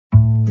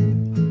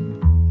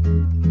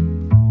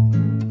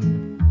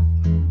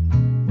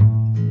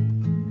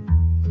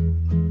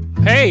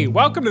Hey,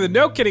 welcome to the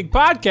No Kidding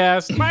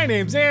Podcast. My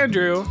name's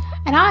Andrew.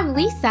 And I'm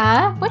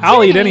Lisa. What's I'll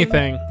your eat name?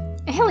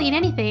 anything. He'll eat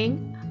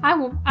anything. I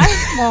won't.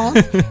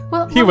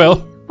 Well, He will.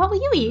 What will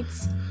you eat?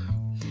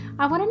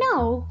 I want to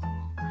know.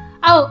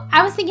 Oh,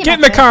 I was thinking. Get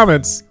in the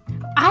comments.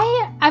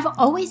 I've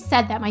always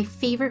said that my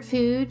favorite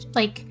food,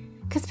 like,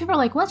 because people are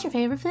like, "What's your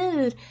favorite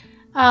food?"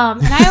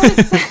 And I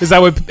always Is that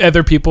what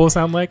other people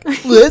sound like?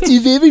 What's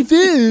your favorite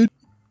food?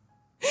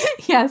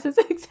 yes, it's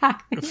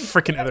exactly.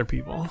 Freaking other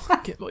people. I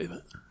can't believe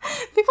it.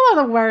 People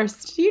are the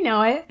worst. You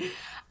know it.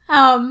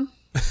 No,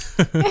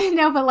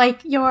 but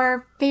like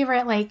your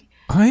favorite, like,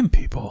 I'm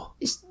people.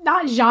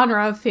 not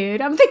genre of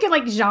food. I'm thinking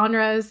like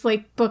genres,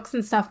 like books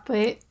and stuff.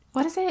 But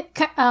what is it?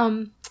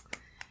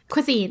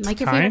 Cuisine, like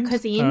your favorite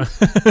cuisine.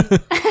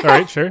 All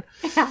right, sure.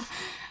 Yeah.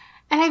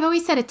 And I've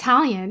always said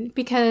Italian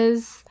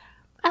because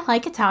I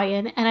like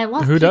Italian and I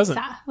love Who pizza. doesn't?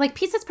 Like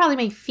pizza's probably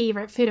my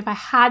favorite food. If I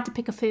had to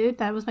pick a food,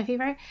 that was my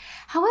favorite.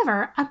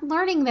 However, I'm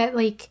learning that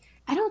like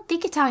I don't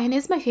think Italian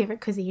is my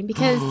favorite cuisine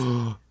because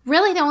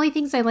really the only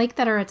things I like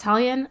that are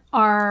Italian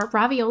are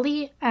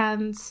ravioli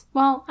and,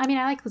 well, I mean,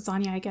 I like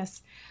lasagna, I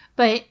guess,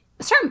 but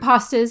certain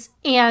pastas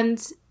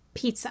and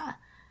pizza,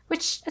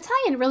 which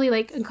Italian really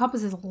like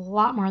encompasses a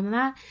lot more than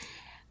that.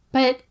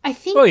 But I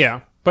think... Well,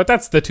 yeah, but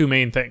that's the two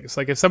main things.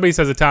 Like if somebody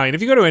says Italian,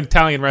 if you go to an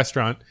Italian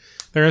restaurant,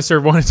 they're going to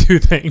serve one of two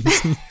things.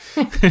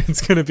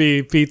 It's going to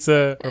be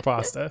pizza or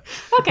pasta.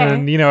 Okay.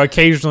 And, you know,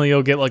 occasionally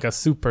you'll get like a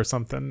soup or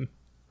something.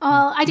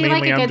 Well, I do Mainly,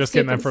 like I'm a good just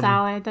soup getting and that from-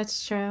 salad.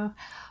 That's true.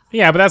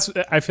 Yeah, but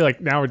I feel like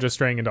now we're just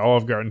straying into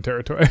Olive Garden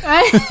territory.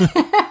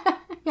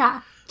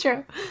 Yeah,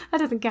 true. That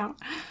doesn't count.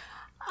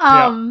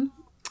 Yeah.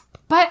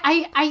 But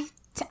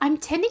I'm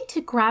tending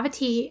to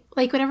gravitate,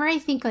 like, whenever I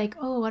think, like,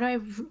 oh, what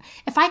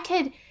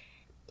do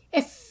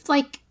if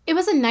like, it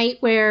was a night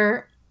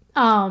where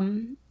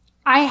I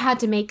had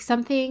to make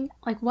something,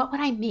 like, what would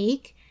I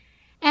make?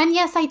 And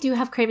yes, I do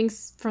have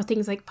cravings for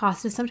things like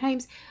pasta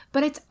sometimes,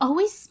 but it's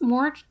always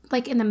more,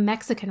 like, in the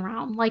Mexican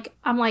realm. Like,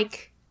 I'm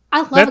like,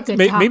 I love a good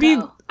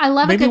taco. I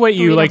love a maybe good what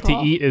you burrito like bowl.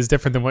 to eat is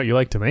different than what you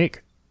like to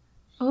make.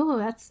 Oh,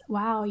 that's,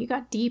 wow, you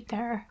got deep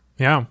there.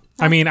 Yeah.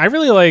 I mean, I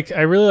really like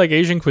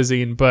Asian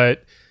cuisine,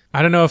 but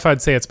I don't know if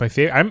I'd say it's my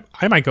favorite.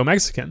 I might go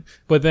Mexican,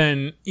 but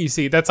then you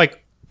see that's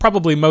like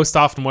probably most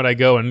often what I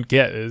go and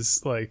get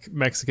is like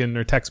Mexican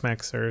or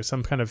Tex-Mex or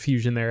some kind of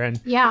fusion there. And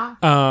Yeah.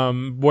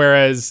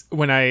 whereas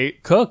when I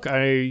cook,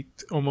 I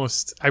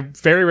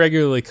very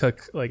regularly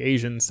cook like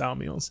Asian style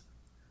meals.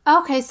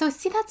 Okay, so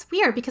see, that's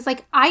weird because,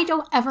 like, I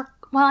don't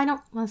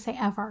want to say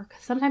ever,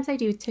 because sometimes I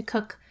do to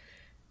cook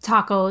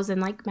tacos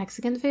and, like,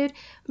 Mexican food,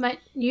 but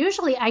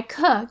usually I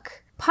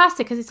cook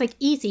pasta because it's, like,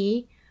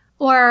 easy,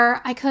 or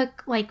I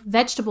cook, like,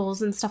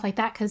 vegetables and stuff like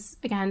that because,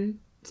 again,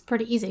 it's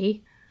pretty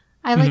easy.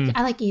 I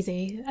like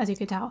easy, as you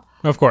could tell.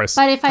 Of course.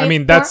 But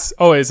if that's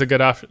always a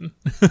good option.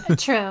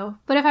 True.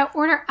 But if I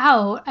order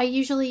out, I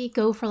usually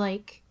go for,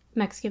 like,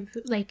 Mexican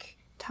food, like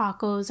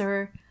tacos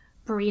or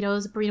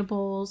burrito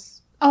bowls.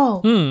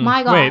 Oh,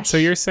 my gosh. Wait, so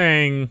you're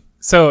saying...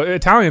 So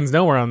Italian's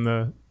nowhere on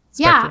the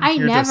spectrum. Yeah,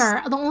 You're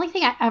never. The only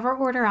thing I ever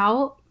order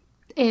out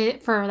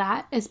for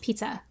that is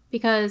pizza.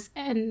 Because,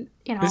 and,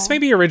 you know... This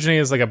maybe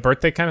originated as like a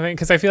birthday kind of thing.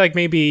 Because I feel like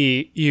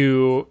maybe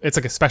it's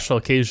like a special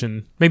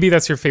occasion. Maybe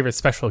that's your favorite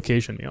special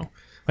occasion meal.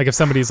 Like if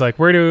somebody's like,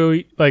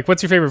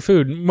 what's your favorite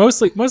food?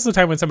 Most of the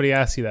time when somebody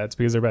asks you that, it's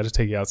because they're about to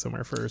take you out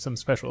somewhere for some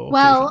special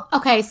occasion.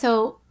 Okay,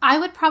 so I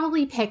would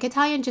probably pick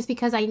Italian just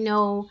because I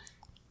know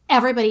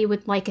everybody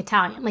would like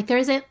Italian. Like, there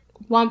isn't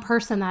one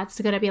person that's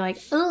going to be like,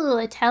 oh,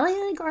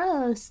 Italian,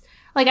 gross.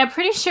 Like, I'm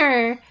pretty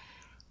sure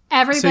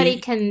everybody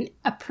can,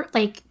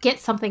 like, get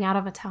something out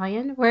of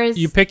Italian. Whereas...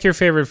 You pick your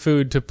favorite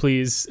food to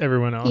please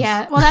everyone else.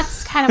 Yeah, well,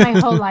 that's kind of my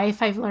whole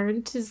life, I've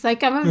learned. It's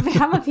like,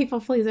 I'm a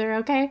people pleaser,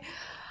 okay?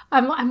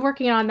 I'm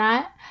working on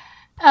that.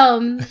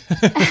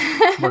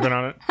 Working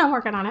on it. I'm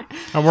working on it.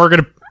 I'm working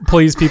to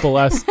please people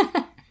less.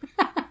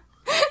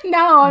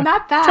 No,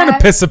 not that. Trying to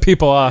piss some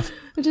people off.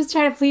 I'm just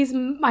trying to please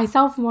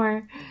myself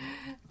more.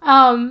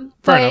 Fair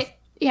enough.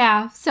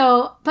 Yeah.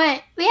 So,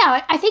 but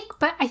yeah, I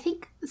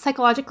think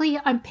psychologically,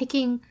 I'm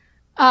picking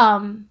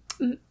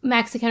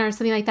Mexican or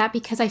something like that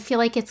because I feel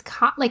like it's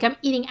like I'm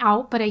eating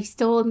out, but I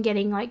still am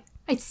getting like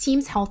it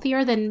seems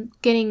healthier than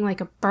getting like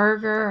a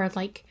burger or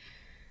like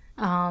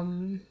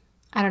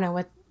I don't know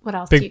what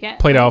else do you get? Big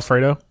plate of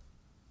Alfredo.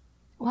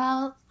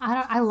 Well,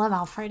 I love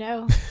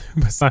Alfredo.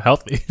 But it's not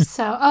healthy.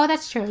 So,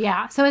 that's true.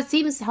 Yeah. So it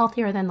seems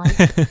healthier than like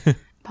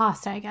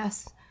pasta, I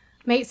guess.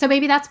 So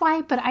maybe that's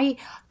why. But I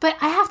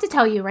have to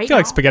tell you right now. I feel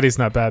like spaghetti's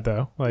not bad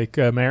though. Like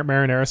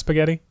marinara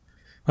spaghetti,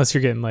 unless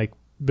you're getting like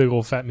big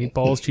old fat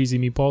meatballs, cheesy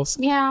meatballs.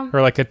 Yeah.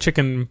 Or like a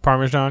chicken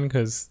parmesan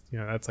because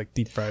that's like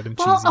deep fried and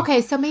cheesy. Well,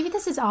 okay. So maybe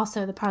this is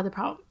also the part of the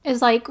problem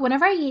is like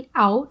whenever I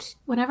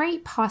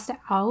eat pasta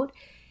out,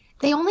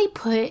 they only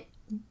put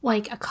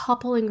like a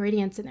couple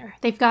ingredients in there.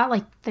 They've got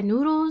like the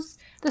noodles,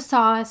 the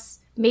sauce,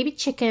 maybe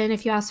chicken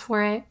if you ask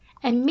for it,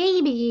 and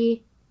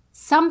maybe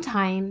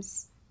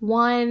sometimes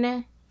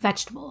one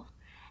vegetable.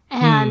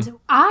 And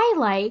I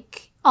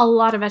like a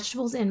lot of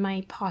vegetables in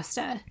my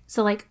pasta.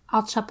 So like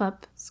I'll chop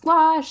up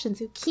squash and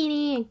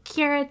zucchini and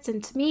carrots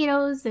and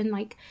tomatoes and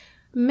like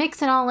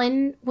mix it all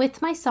in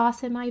with my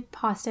sauce and my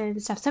pasta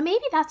and stuff. So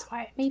maybe that's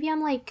why. Maybe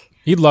I'm like,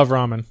 You'd love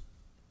ramen.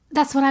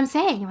 that's what I'm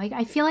saying. Like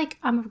I feel like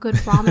I'm a good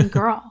ramen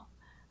girl.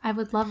 I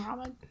would love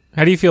ramen.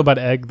 How do you feel about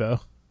egg though?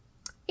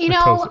 You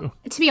know, tofu.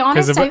 to be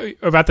honest,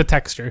 About the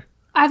texture.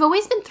 I've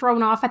always been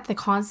thrown off at the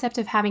concept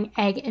of having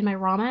egg in my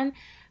ramen,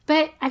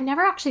 but I've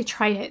never actually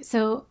tried it.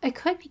 So it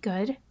could be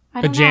good. I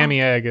A don't know. jammy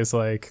egg is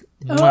like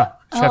mwah,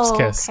 chef's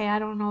kiss. Okay, I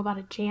don't know about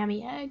a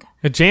jammy egg.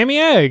 A jammy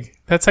egg.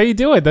 That's how you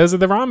do it. Those are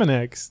the ramen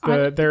eggs.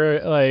 They're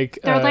like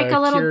They're like a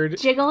little cured.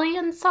 jiggly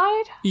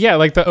inside. Yeah,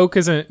 like the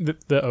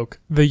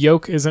the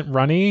yolk isn't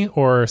runny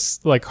or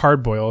like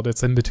hard boiled.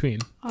 It's in between.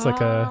 It's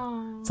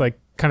like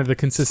kind of the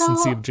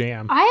consistency So, of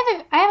jam.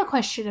 I have a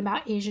question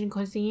about Asian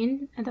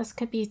cuisine, and this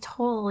could be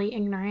totally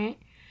ignorant,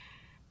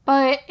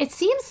 but it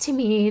seems to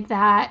me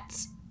that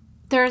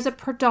there's a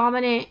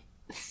predominant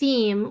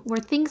theme where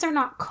things are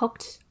not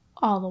cooked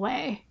all the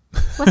way.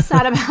 What's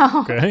that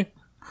about? Okay.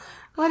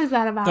 What is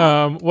that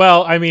about?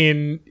 Well, I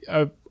mean,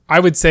 I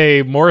would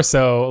say more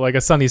so like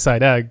a sunny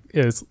side egg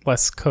is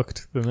less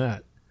cooked than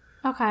that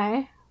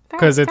Okay.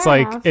 because it's fair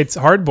like enough. it's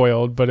hard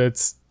boiled, but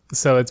it's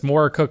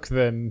more cooked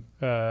than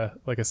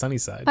like a sunny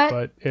side.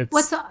 But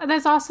it's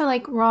there's also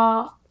like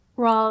raw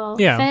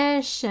Yeah.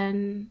 fish,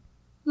 and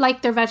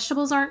like their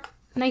vegetables aren't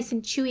nice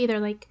and chewy. They're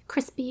like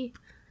crispy.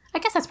 I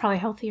guess that's probably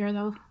healthier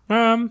though.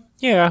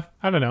 yeah,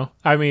 I don't know.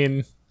 I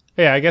mean,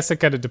 yeah, I guess it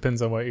kind of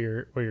depends on what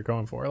you're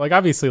going for. Like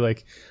obviously,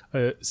 like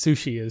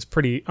sushi is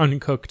pretty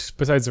uncooked.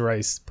 Besides the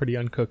rice, pretty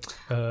uncooked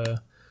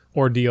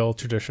ordeal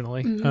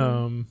traditionally.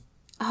 Mm-hmm.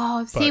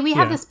 Oh, see, But, we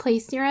have yeah. this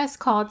place near us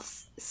called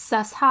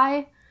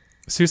Sushai.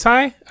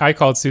 Susai? I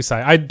call it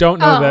susai. I don't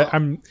know Oh, that.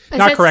 I'm is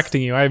not it-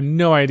 correcting you. I have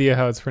no idea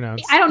how it's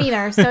pronounced. I don't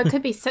either, so it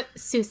could be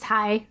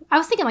Sushai. I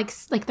was thinking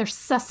like they're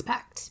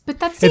suspect, but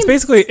that seems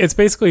It's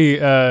basically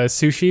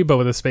sushi, but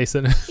with a space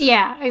in it.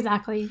 yeah,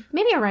 exactly.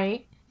 Maybe you're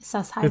right.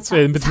 Sushai. It's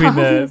in between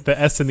the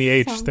S and the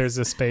H. sounds- There's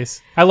a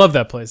space. I love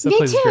that place. That Me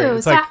place is great. too.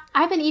 It's So like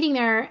I've been eating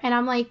there, and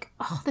I'm like,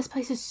 oh, this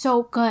place is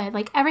so good.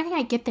 Like everything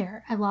I get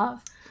there, I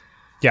love.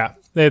 yeah,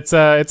 it's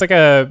like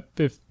a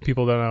if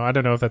people don't know, I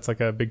don't know if that's like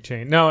a big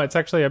chain. No, it's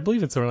actually I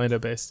believe it's Orlando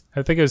based.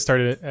 I think it was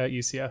started at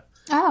UCF.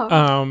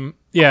 Oh,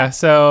 Yeah,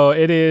 so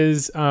it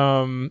is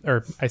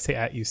or I say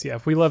at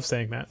UCF. We love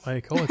saying that.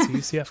 Like, oh, it's a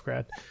UCF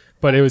grad.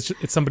 But it's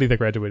somebody that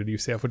graduated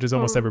UCF, which is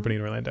almost everybody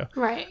in Orlando.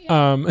 right.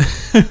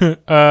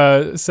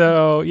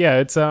 So yeah,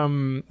 it's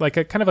like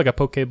a kind of like a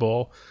poke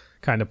bowl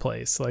kind of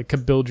place. Like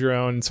could build your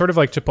own, sort of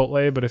like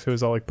Chipotle, but if it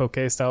was all like poke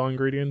style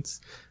ingredients,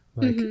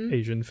 like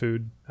Asian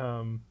food.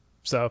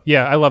 So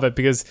yeah, I love it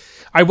because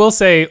I will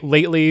say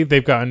lately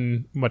they've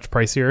gotten much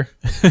pricier,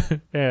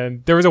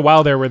 and there was a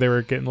while there where they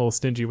were getting a little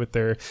stingy with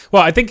their.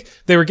 Well, I think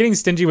they were getting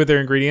stingy with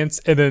their ingredients,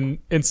 and then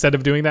instead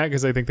of doing that,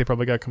 because I think they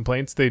probably got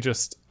complaints, they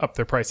just upped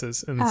their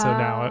prices, and so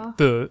now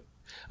the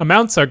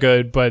amounts are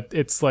good, but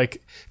it's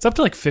up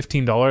to like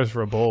 $15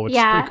 for a bowl, which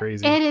is pretty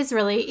crazy. It is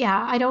really,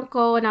 yeah. I don't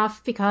go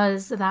enough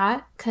because of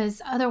that,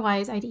 because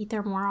otherwise I'd eat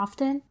there more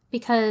often,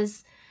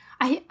 because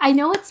I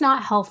know it's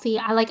not healthy.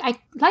 I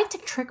like to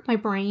trick my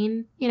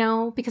brain, you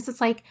know, because it's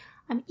like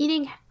I'm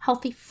eating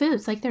healthy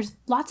foods. Like there's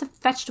lots of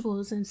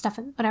vegetables and stuff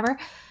and whatever.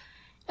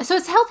 So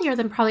it's healthier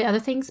than probably other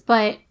things,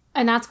 and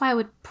that's why I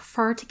would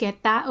prefer to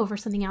get that over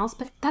something else.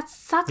 But that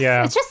sucks.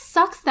 Yeah. It just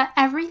sucks that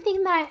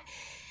everything that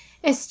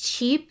is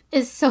cheap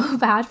is so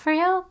bad for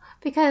you,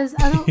 because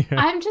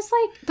I'm just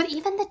like, but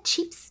even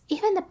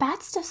the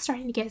bad stuff's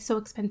starting to get so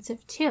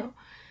expensive too.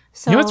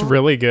 So You know what's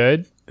really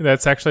good?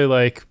 That's actually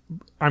like,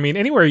 I mean,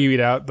 anywhere you eat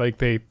out, like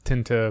they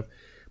tend to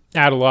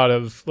add a lot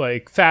of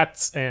like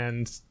fats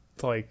and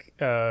like,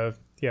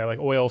 like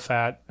oil,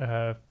 fat,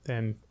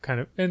 and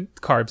and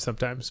carbs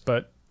sometimes,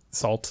 but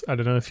salt. I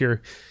don't know if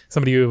you're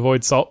somebody who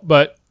avoids salt,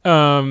 but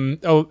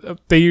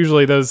they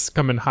usually, those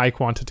come in high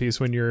quantities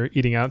when you're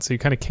eating out, so you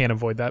kind of can't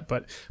avoid that.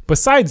 But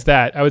besides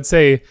that, I would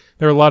say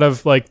there are a lot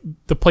of like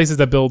the places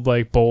that build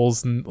like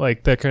bowls and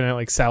like that kind of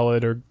like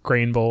salad or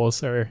grain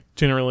bowls are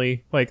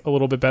generally like a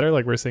little bit better.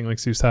 Like we're saying like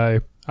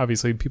Susai,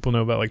 obviously people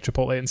know about like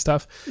Chipotle and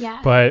stuff. Yeah.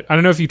 But I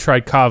don't know if you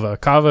tried Kava.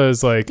 Kava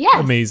is like Yes.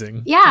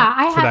 amazing.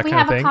 Yeah, we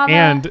have a Kava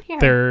And here.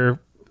 they're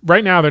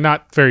right now they're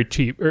not very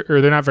cheap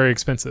or they're not very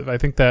expensive. I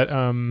think that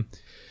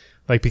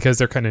like because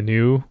they're kind of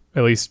new,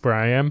 at least where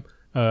I am,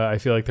 I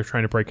feel like they're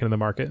trying to break into the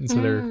market, and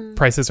so their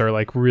prices are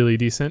like really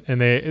decent.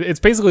 And it's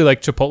basically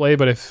like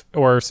Chipotle,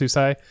 or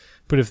Susai,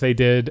 but if they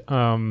did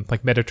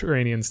like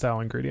Mediterranean style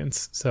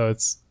ingredients, so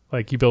it's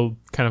like you build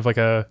kind of like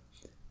a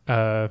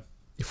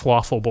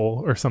falafel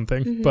bowl or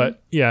something.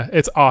 But yeah,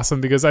 it's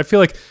awesome because I feel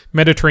like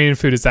Mediterranean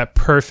food is that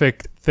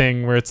perfect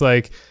thing where it's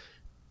like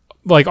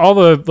all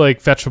the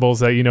like vegetables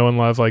that you know and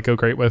love like go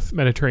great with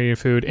Mediterranean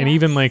food, and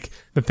even like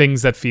the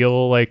things that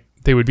feel like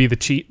they would be the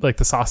cheat, like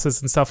the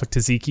sauces and stuff like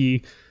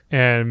tzatziki,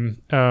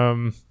 and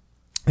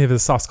they have a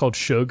sauce called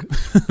shug.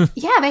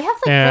 Yeah, they have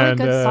like and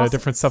really good sauces.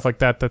 different stuff like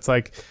that. That's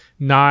like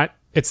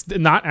it's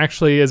not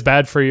actually as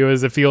bad for you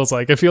as it feels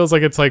like. It feels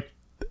like it's like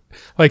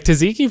like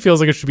tzatziki feels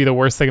like it should be the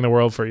worst thing in the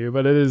world for you,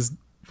 but it is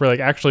for like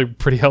actually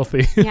pretty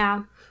healthy.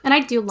 Yeah. And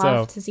I do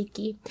love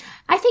tzatziki.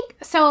 I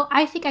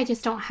think I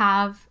just don't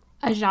have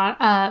a genre.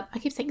 I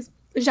keep saying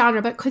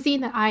genre, but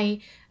cuisine that I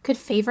could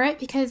favorite,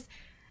 because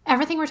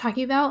everything we're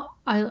talking about,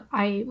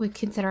 I would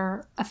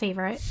consider a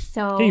favorite.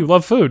 So hey, you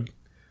love food.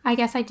 I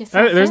guess I just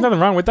there's nothing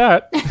wrong with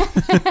that.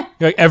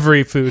 Like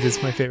every food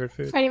is my favorite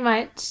food. Pretty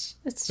much.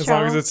 It's as true.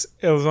 long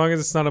as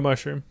it's not a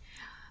mushroom.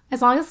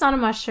 As long as it's not a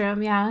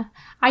mushroom, yeah.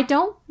 I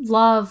don't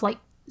love like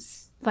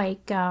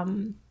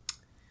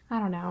I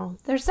don't know.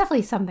 There's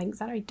definitely some things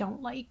that I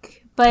don't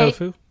like. But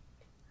tofu?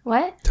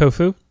 What?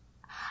 Tofu?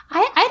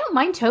 I don't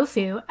mind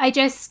tofu. I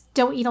just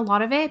don't eat a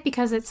lot of it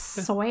because it's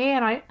soy,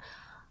 and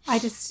I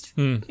just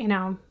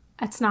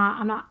it's not.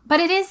 I'm not.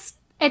 But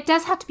it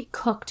does have to be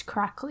cooked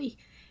correctly,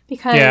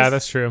 because yeah,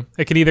 that's true.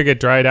 It can either get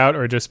dried out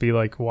or just be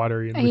like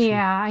watery and mushy.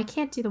 Yeah, I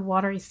can't do the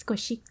watery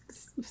squishy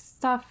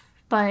stuff,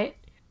 but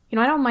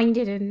I don't mind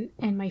it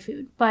in my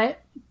food.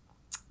 But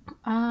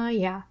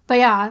kava's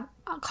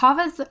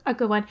a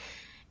good one.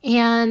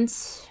 And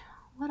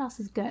what else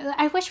is good?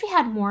 I wish we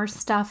had more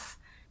stuff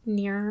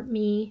near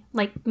me.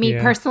 Like me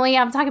personally,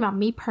 I'm talking about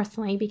me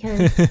personally,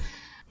 because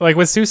like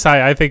with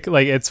Susai, I think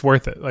like it's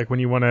worth it. Like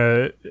when you want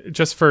to,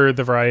 just for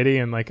the variety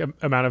and like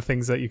amount of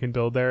things that you can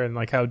build there, and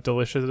like how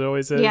delicious it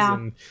always is,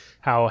 and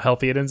how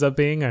healthy it ends up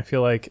being. I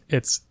feel like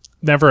it's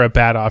never a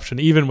bad option,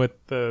 even with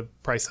the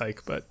price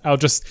hike. But I'll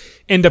just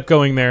end up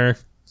going there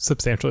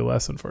substantially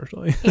less,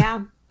 unfortunately.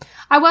 Yeah,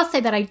 I will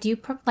say that I do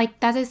like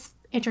that is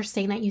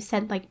interesting that you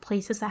said like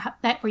places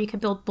that where you can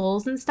build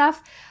bowls and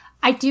stuff.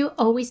 I do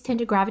always tend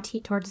to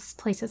gravitate towards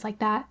places like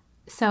that,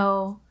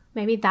 so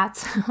maybe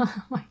that's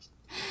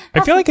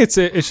I feel like it's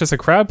just a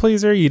crowd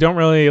pleaser. You don't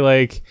really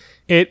like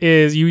it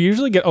is. You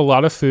usually get a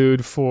lot of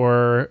food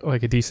for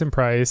like a decent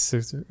price,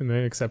 in the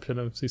exception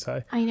of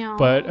Susai. I know,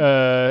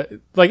 but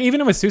like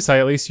even with Susai,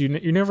 at least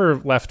you're never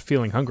left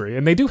feeling hungry,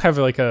 and they do have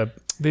like a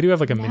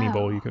mini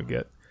bowl you could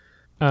get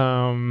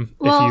if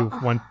you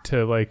want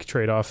to like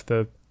trade off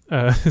the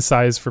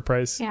size for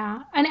price.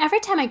 Yeah. And every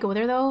time I go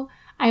there though,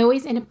 I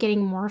always end up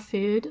getting more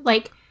food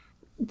like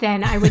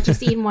than I would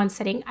just eat in one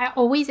sitting. I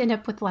always end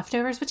up with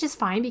leftovers, which is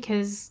fine,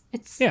 because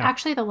it's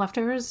actually the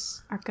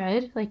leftovers are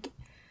good. Like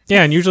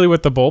and usually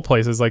with the bowl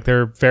places, like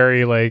they're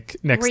very like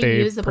next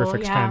day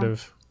perfect kind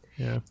of.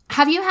 Yeah.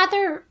 Have you had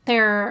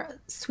their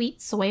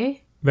sweet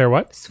soy? Their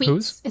what?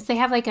 Sweets. They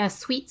have like a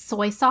sweet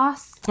soy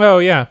sauce. Oh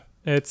yeah.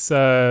 It's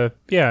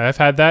I've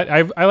had that.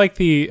 I like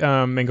the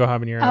mango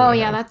habanero. Oh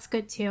yeah, that's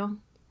good too.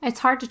 It's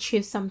hard to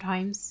choose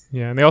sometimes.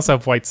 Yeah, and they also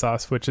have white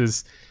sauce, which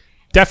is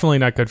definitely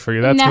not good for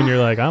you. That's when you're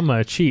like, I'm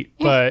gonna cheat,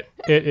 but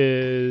it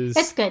is.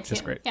 It's good too.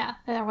 It's great. Yeah,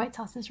 their white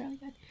sauce is really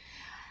good.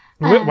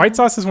 White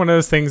sauce is one of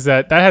those things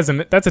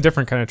that's a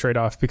different kind of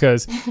trade-off,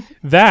 because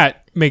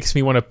that makes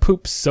me want to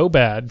poop so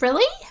bad.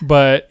 Really?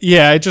 But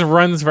yeah, it just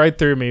runs right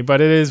through me. But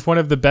it is one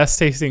of the best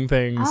tasting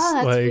things.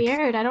 Oh, that's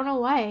weird. I don't know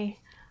why.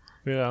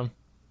 Yeah.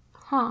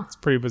 Huh. It's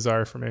pretty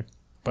bizarre for me,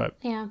 but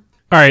yeah.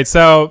 All right,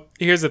 so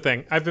here's the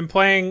thing. I've been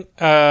playing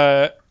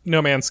No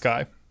Man's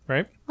Sky,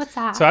 right? What's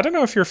that? So I don't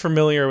know if you're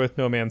familiar with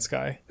No Man's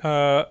Sky.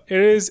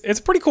 It's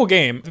a pretty cool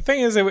game. The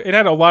thing is, it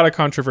had a lot of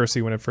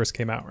controversy when it first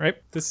came out, right?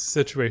 This is a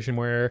situation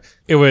where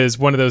it was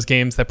one of those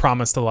games that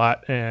promised a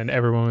lot, and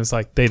everyone was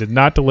like, they did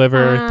not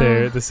deliver.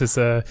 This is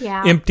a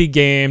empty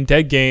game,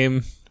 dead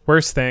game,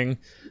 worst thing.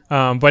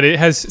 But it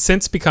has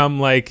since become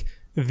like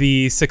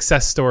the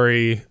success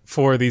story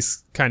for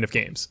these kind of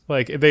games.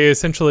 Like they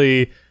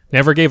essentially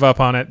never gave up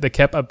on it. They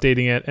kept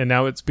updating it, and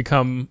now it's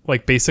become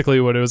like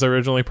basically what it was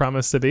originally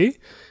promised to be.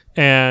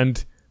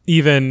 And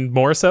even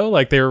more so,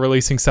 like they were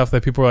releasing stuff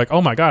that people were like,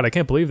 oh my God, I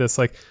can't believe this.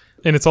 Like,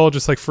 and it's all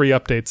just like free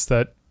updates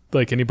that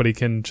like anybody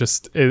can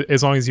just,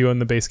 as long as you own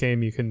the base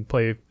game, you can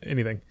play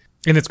anything.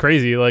 And it's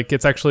crazy. Like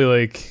it's actually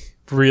like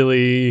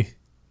really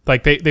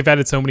like they've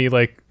added so many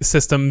like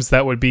systems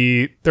that would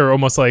be, they're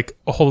almost like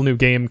a whole new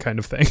game kind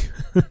of thing.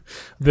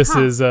 This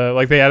is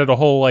like they added a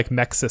whole like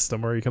mech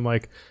system where you can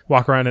like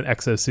walk around in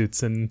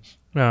exosuits, and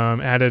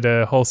added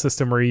a whole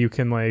system where you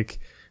can like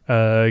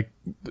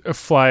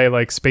fly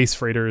like space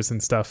freighters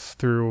and stuff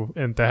through,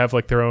 and they have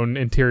like their own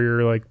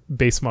interior like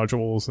base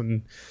modules.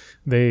 And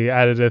they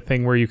added a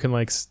thing where you can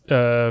like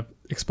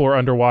explore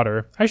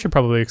underwater. I should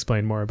probably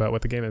explain more about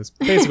what the game is.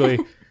 Basically,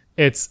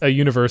 it's a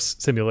universe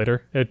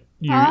simulator. It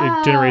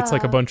generates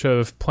like a bunch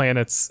of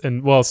planets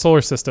and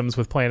solar systems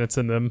with planets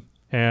in them,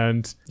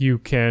 and you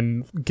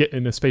can get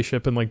in a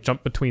spaceship and like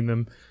jump between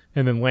them,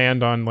 and then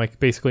land on like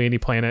basically any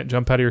planet,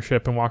 jump out of your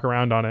ship and walk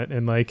around on it,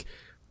 and like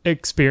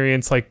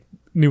experience like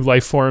new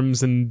life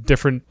forms and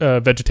different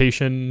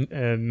vegetation.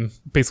 And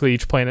basically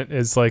each planet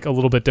is like a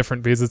little bit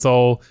different because it's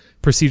all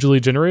procedurally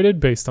generated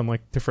based on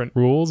like different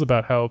rules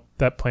about how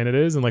that planet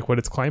is and like what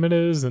its climate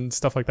is and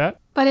stuff like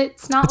that. But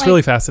it's not it's like,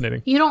 really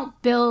fascinating. You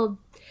don't build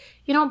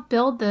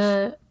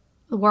the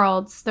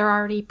worlds. They're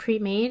already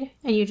pre-made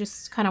and you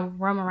just kind of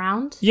roam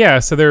around. Yeah,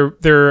 so they're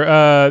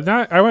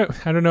not,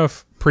 I don't know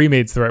if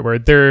pre-made's the right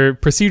word. They're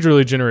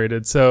procedurally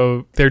generated.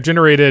 So they're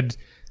generated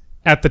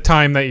at the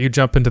time that you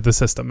jump into the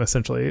system,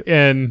 essentially.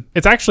 And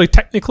it's actually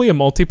technically a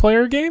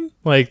multiplayer game.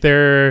 Like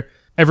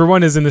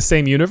everyone is in the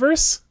same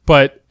universe,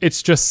 but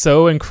it's just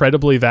so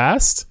incredibly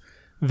vast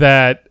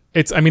that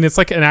it's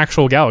like an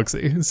actual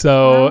galaxy.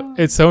 So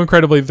It's so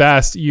incredibly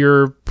vast.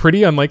 You're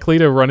pretty unlikely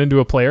to run into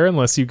a player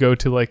unless you go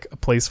to like a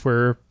place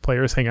where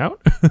players hang out.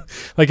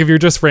 Like if you're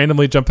just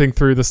randomly jumping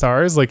through the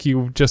stars, like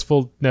you just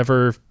will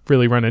never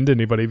really run into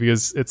anybody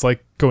because it's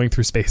like going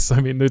through space. I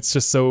mean, it's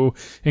just so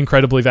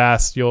incredibly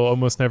vast. You'll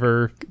almost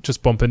never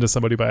just bump into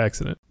somebody by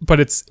accident. But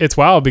it's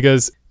wild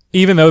because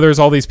even though there's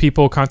all these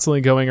people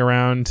constantly going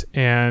around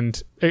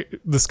and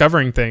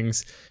discovering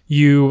things,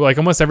 you like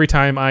almost every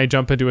time I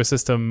jump into a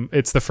system,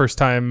 it's the first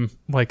time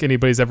like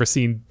anybody's ever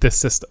seen this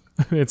system.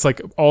 It's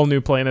like all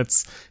new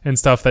planets and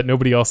stuff that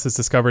nobody else has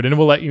discovered. And it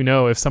will let you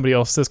know if somebody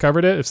else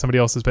discovered it, if somebody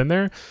else has been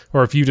there,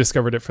 or if you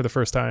discovered it for the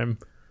first time.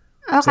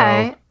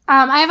 Okay. So,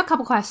 I have a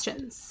couple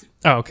questions.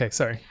 Oh, okay.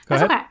 Sorry. Go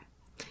ahead. Okay.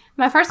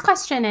 My first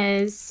question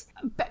is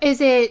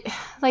it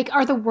like,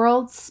 are the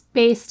worlds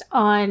based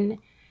on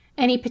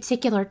any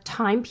particular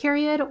time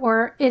period,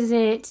 or is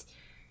it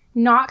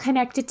not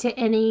connected to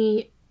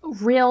any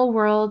real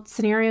world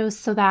scenarios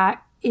so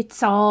that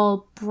it's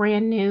all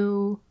brand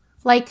new?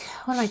 Like,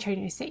 what am I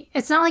trying to say?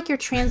 It's not like you're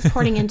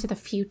transporting into the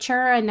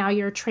future and now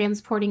you're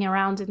transporting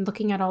around and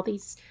looking at all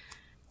these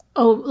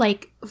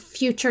like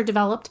future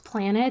developed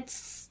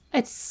planets.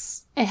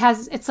 It's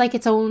like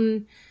its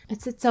own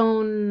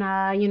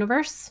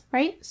universe,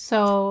 right?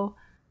 So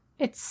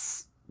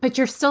but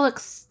you're still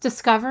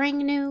discovering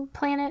new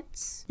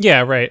planets?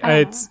 Yeah,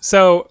 right.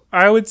 So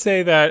I would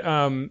say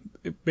that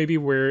maybe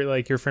where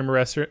like your frame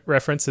of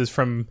reference is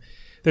from,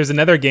 there's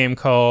another game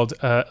called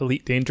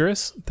Elite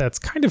Dangerous that's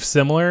kind of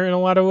similar in a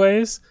lot of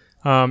ways.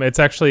 It's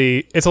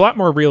a lot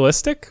more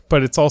realistic,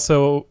 but it's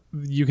also,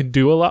 you can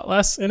do a lot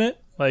less in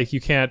it. Like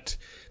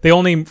they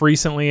only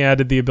recently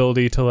added the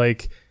ability to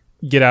like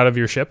get out of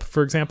your ship,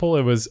 for example.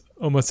 It was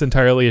almost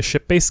entirely a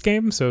ship-based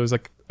game. So it was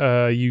like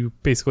you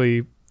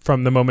basically,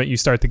 from the moment you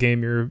start the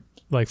game, you're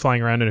like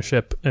flying around in a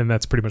ship, and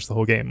that's pretty much the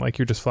whole game. Like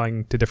you're just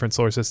flying to different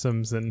solar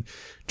systems and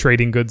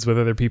trading goods with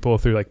other people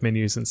through like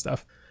menus and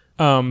stuff.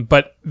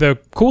 But the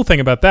cool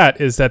thing about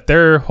that is that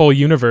their whole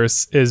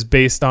universe is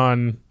based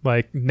on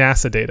like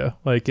NASA data.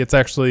 Like it's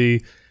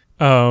actually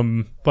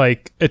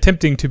like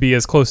attempting to be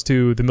as close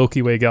to the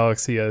Milky Way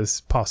galaxy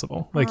as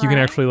possible. Like you can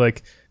actually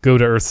like go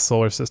to Earth's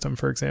solar system,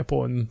 for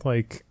example, and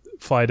like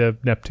fly to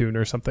Neptune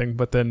or something.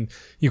 But then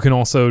you can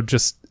also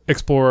just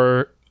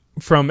explore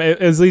from at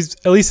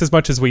least as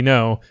much as we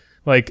know,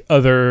 like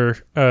other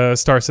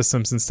star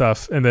systems and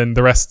stuff, and then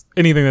the rest,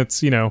 anything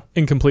that's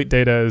incomplete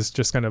data, is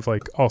just kind of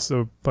like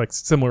also like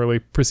similarly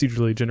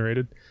procedurally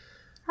generated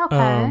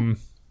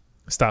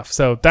stuff.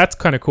 So that's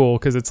kind of cool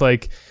because it's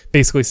like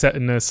basically set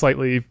in a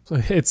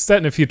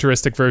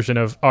futuristic version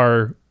of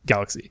our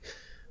galaxy,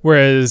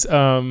 whereas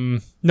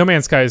No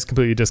Man's Sky is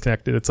completely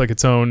disconnected. It's like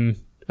its own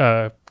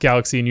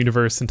galaxy and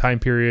universe and time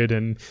period,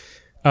 and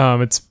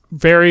it's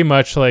very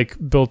much like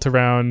built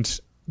around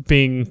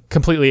being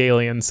completely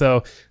alien.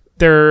 So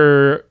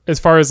there, as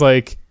far as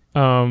like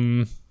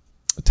time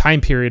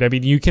period, I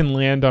mean, you can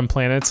land on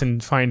planets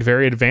and find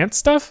very advanced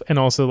stuff and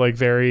also like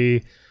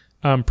very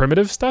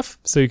primitive stuff.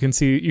 So you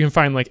can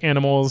find like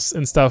animals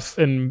and stuff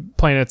in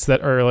planets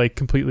that are like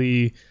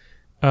completely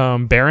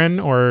barren,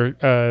 or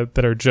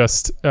that are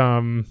just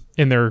in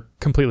their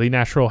completely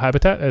natural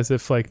habitat, as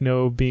if like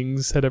no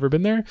beings had ever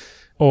been there.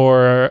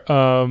 Or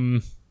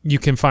you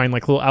can find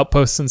like little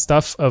outposts and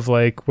stuff of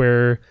like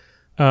where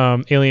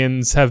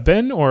aliens have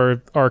been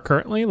or are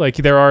currently. Like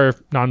there are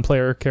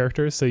non-player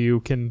characters, so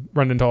you can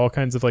run into all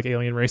kinds of like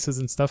alien races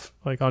and stuff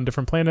like on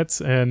different planets,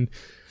 and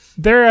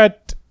they're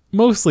at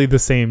mostly the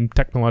same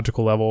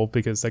technological level,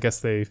 because I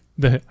guess the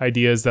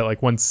idea is that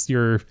like once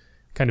you're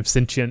kind of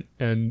sentient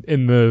and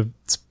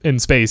in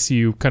space,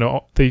 you kind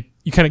of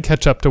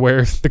catch up to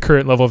where the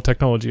current level of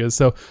technology is.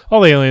 So all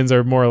the aliens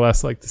are more or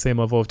less like the same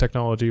level of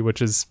technology,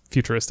 which is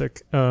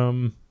futuristic.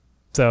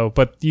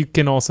 But you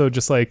can also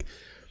just like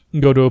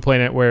go to a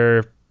planet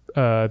where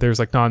there's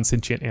like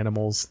non-sentient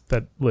animals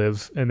that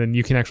live, and then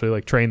you can actually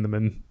like train them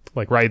and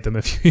like ride them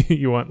if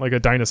you want, like a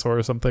dinosaur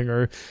or something,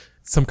 or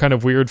some kind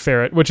of weird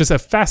ferret, which is a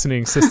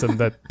fascinating system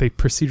that they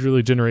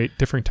procedurally generate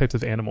different types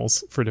of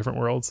animals for different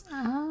worlds.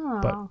 Oh,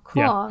 but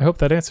cool. Yeah, I hope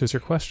that answers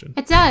your question.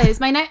 It does.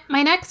 My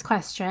next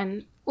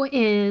question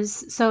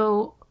is,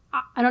 so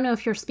I don't know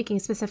if you're speaking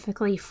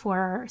specifically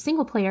for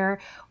single player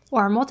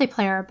or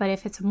multiplayer, but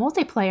if it's a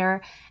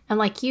multiplayer, and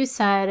like you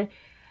said,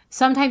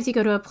 sometimes you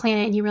go to a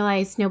planet and you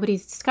realize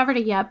nobody's discovered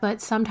it yet, but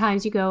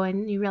sometimes you go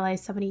and you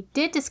realize somebody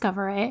did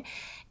discover it.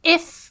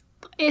 Is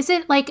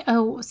it like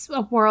a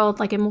world,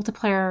 like the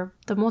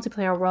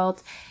multiplayer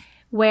world,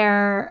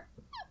 where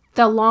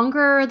the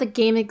longer the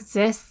game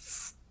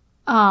exists,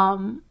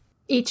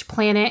 each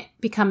planet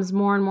becomes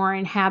more and more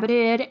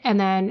inhabited, and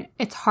then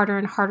it's harder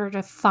and harder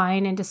to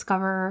find and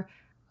discover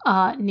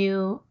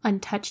new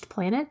untouched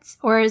planets?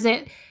 Or is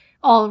it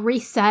all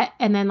reset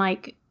and then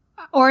like,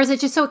 or is it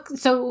just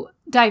so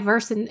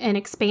diverse and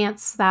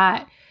expanse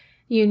that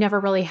you never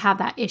really have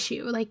that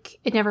issue. Like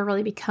it never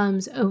really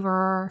becomes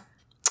over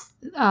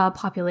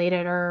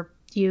populated or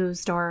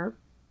used or,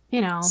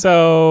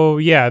 So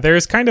yeah,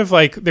 there's kind of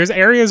like, there's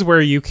areas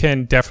where you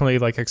can definitely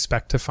like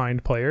expect to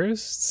find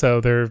players.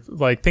 So there are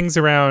like things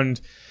around,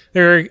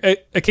 there are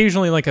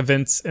occasionally like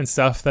events and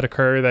stuff that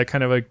occur that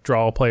kind of like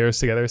draw players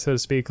together, so to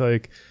speak,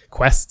 like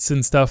quests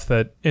and stuff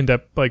that end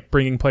up like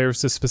bringing players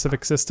to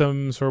specific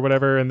systems or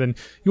whatever. And then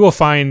you will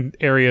find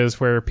areas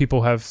where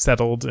people have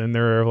settled and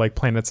there are like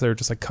planets that are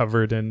just like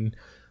covered in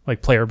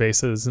like player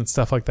bases and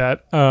stuff like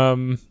that.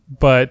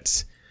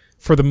 But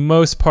for the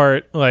most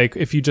part, like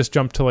if you just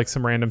jump to like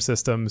some random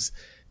systems,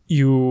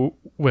 you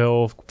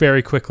will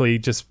very quickly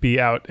just be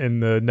out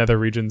in the nether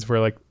regions where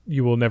like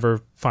you will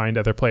never find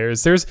other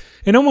players. There's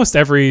in almost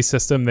every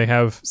system they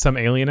have some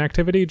alien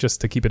activity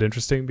just to keep it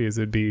interesting, because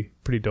it'd be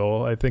pretty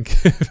dull, I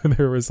think, if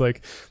there was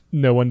like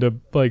no one to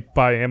like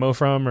buy ammo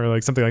from or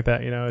like something like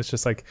that. It's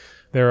just like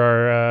there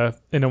are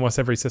in almost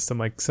every system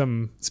like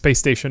some space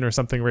station or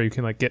something where you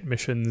can like get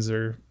missions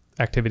or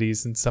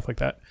activities and stuff like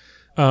that.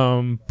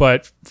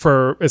 But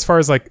for as far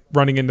as like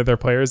running into their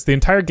players, the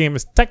entire game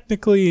is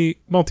technically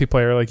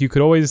multiplayer. Like you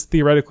could always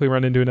theoretically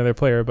run into another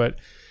player, but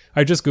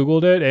I just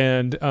Googled it,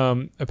 and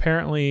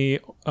apparently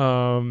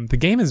the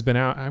game has been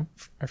out.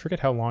 I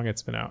forget how long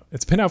it's been out.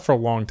 It's been out for a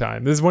long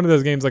time. This is one of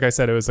those games, like I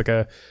said, it was like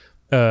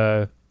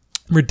a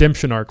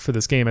redemption arc for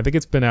this game. I think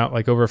it's been out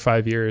like over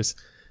 5 years,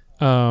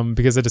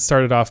 because it had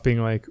started off being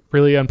like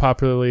really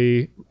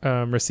unpopularly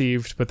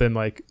received, but then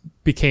like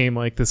became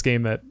like this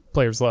game that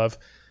players love.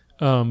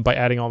 By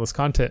adding all this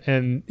content.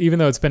 And even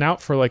though it's been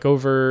out for like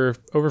over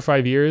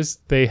 5 years,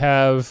 they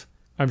have,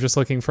 I'm just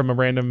looking from a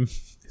random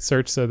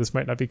search, so this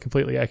might not be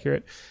completely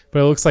accurate, but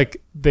it looks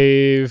like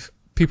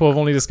people have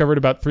only discovered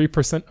about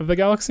 3% of the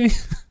galaxy.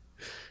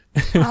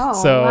 Oh,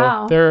 so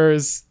wow.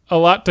 There's a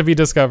lot to be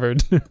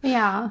discovered.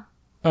 Yeah.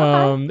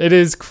 Okay. It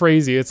is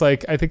crazy. It's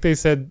like, I think they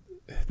said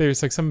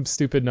there's like some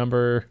stupid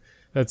number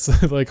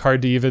that's like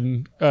hard to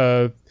even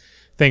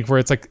think, where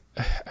it's like,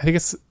 I think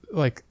it's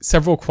like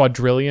several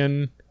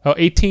quadrillion.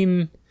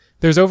 18.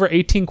 There's over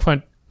 18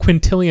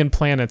 quintillion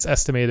planets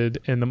estimated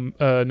in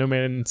the No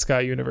Man's Sky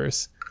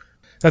universe.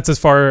 That's as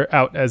far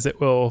out as it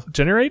will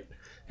generate,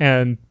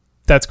 and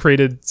that's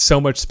created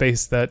so much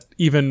space that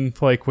even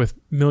like with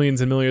millions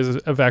and millions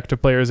of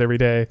active players every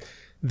day,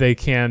 they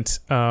can't,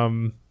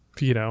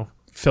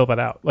 fill that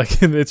out.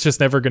 Like it's just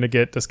never going to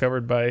get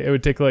discovered by. It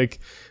would take like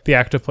the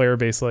active player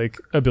base like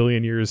a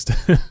billion years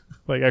to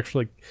like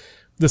actually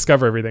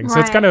discover everything. So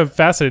it's kind of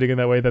fascinating in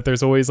that way, that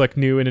there's always like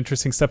new and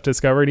interesting stuff to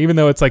discover. And even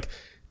though it's like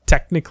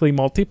technically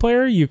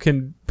multiplayer, you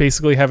can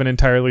basically have an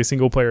entirely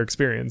single player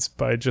experience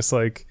by just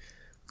like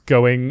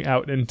going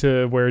out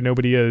into where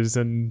nobody is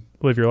and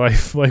live your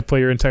life, like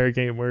play your entire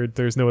game where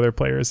there's no other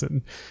players.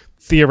 And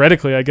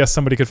theoretically, I guess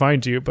somebody could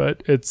find you,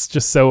 but it's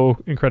just so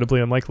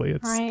incredibly unlikely.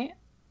 It's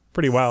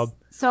pretty wild.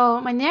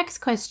 So my next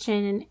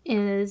question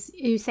is,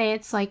 you say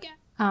it's like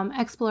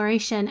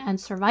exploration and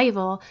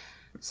survival.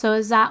 So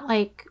is that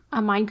like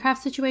a Minecraft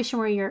situation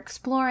where you're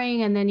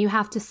exploring and then you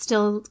have to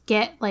still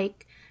get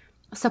like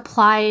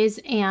supplies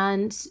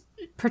and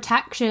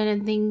protection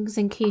and things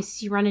in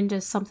case you run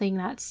into something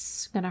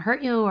that's going to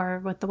hurt you, or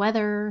with the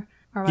weather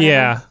or whatever?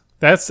 Yeah,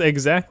 that's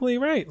exactly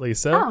right,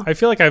 Lisa. Oh. I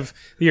feel like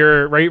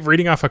you're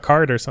reading off a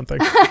card or something.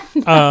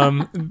 You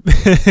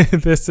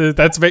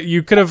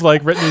could have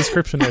like written the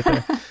description right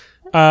there.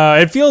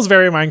 It feels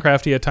very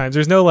Minecrafty at times.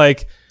 There's no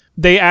like,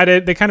 they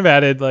kind of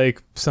added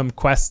like some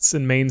quests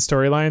and main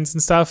storylines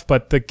and stuff,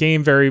 but the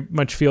game very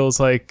much feels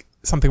like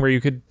something where you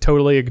could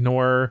totally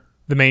ignore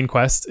the main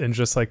quest and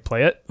just like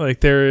play it.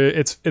 Like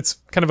it's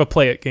kind of a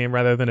play it game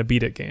rather than a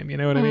beat it game. You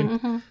know what I mean?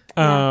 Mm-hmm.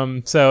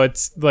 Yeah. So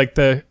it's like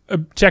the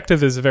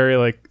objective is very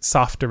like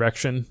soft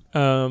direction.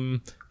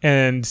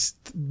 And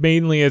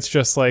mainly it's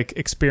just like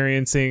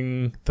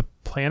experiencing the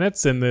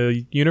planets and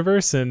the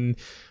universe, and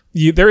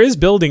there is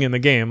building in the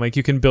game. Like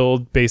you can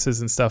build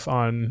bases and stuff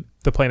on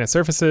the planet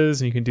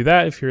surfaces, and you can do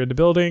that if you're into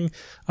building.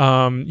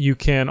 You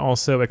can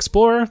also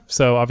explore.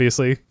 So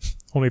obviously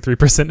only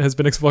 3% has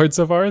been explored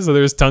so far. So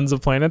there's tons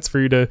of planets for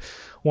you to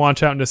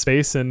launch out into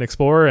space and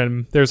explore.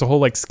 And there's a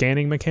whole like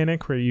scanning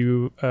mechanic where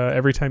you,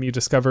 every time you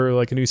discover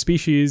like a new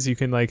species, you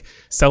can like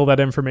sell that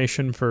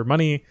information for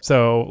money.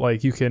 So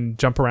like you can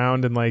jump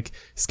around and like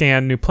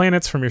scan new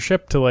planets from your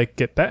ship to like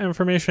get that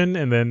information.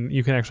 And then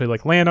you can actually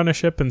like land on a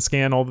ship and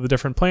scan all of the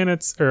different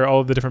planets, or all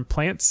of the different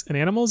plants and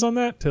animals on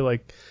that, to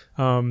like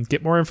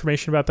get more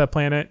information about that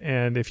planet.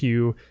 And if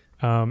you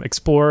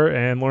explore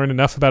and learn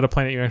enough about a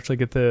planet, you actually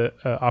get the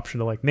option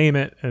to like name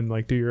it and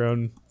like do your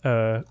own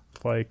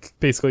like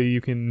basically you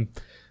can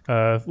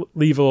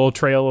leave a little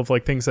trail of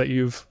like things that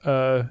you've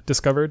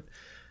discovered.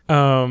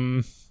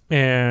 So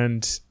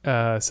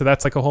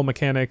that's like a whole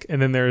mechanic.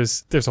 And then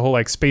there's a whole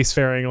like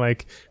spacefaring,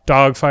 like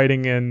dog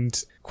fighting and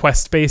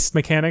quest based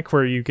mechanic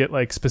where you get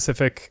like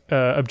specific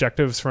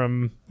objectives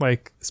from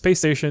like space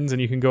stations,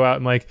 and you can go out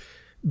and like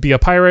be a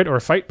pirate or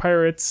fight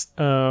pirates.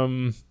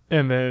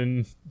 And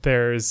then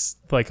there's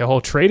like a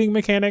whole trading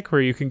mechanic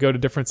where you can go to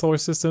different solar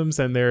systems,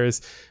 and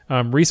there's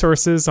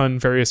resources on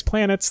various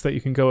planets that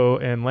you can go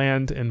and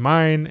land and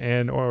mine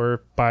and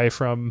or buy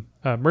from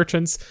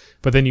merchants.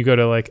 But then you go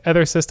to like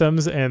other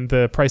systems and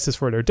the prices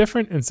for it are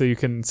different. And so you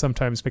can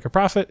sometimes make a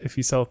profit if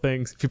you sell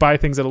things, if you buy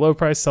things at a low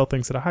price, sell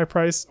things at a high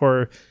price,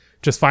 or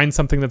just find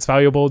something that's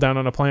valuable down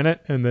on a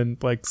planet and then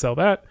like sell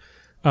that.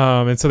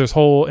 And so there's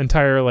whole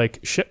entire like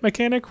ship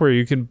mechanic where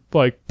you can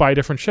like buy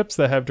different ships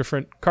that have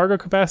different cargo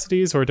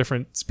capacities or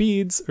different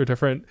speeds or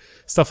different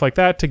stuff like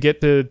that to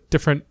get to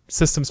different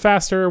systems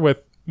faster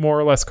with more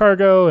or less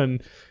cargo.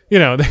 And, you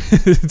know,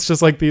 it's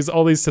just like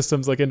all these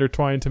systems like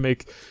intertwined to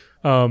make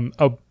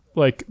a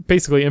like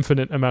basically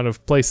infinite amount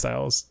of play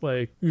styles.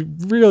 Like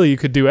really you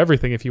could do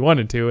everything if you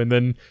wanted to. And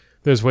then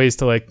there's ways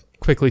to like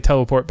quickly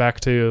teleport back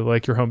to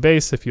like your home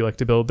base if you like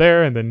to build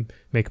there, and then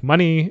make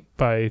money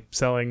by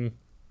selling,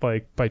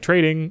 like by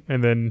trading,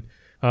 and then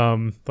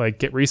like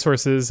get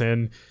resources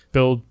and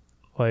build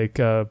like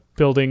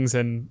buildings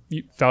and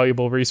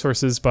valuable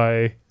resources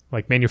by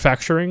like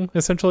manufacturing.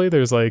 Essentially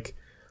there's like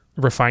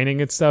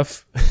refining and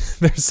stuff.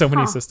 There's so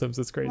many systems,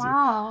 it's crazy.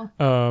 Wow.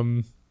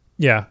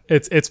 Yeah,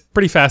 it's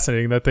pretty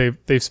fascinating that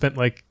they've spent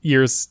like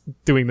years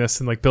doing this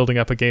and like building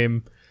up a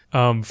game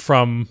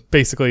from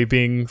basically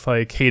being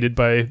like hated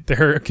by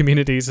their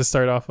communities to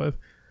start off with.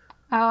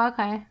 Oh,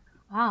 okay.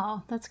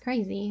 Wow, that's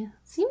crazy.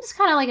 Seems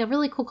kind of like a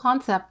really cool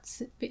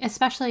concept,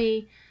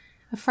 especially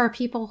for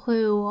people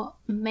who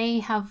may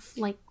have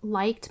like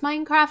liked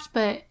Minecraft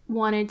but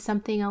wanted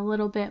something a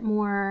little bit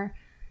more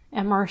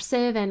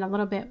immersive and a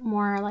little bit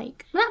more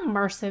like, not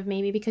immersive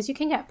maybe, because you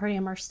can get pretty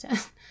immersed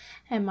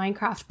in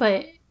Minecraft,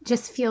 but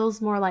just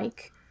feels more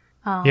like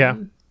yeah.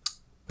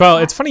 Well,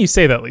 it's funny you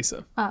say that,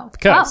 Lisa. Oh,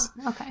 because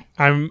okay.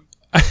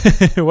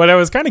 what I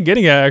was kind of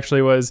getting at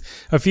actually was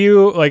like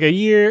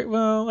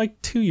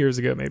 2 years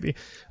ago, maybe.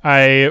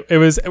 It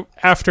wasn't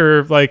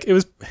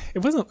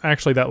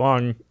actually that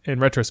long in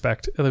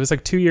retrospect. It was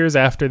like 2 years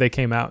after they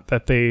came out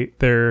that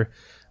their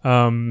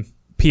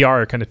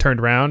PR kind of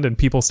turned around and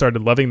people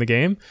started loving the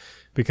game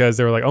because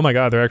they were like, oh my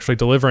God, they're actually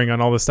delivering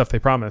on all the stuff they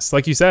promised.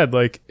 Like you said,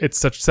 like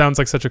sounds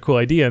like such a cool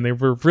idea. And they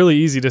were really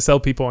easy to sell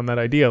people on that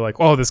idea. Like,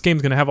 oh, this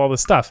game's going to have all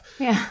this stuff.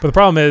 Yeah. But the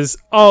problem is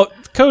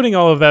coding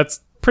all of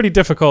that's pretty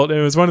difficult. And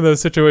it was one of those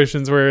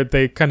situations where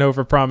they kind of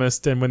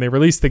overpromised, and when they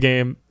released the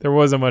game, there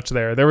wasn't much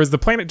there. There was the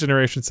planet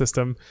generation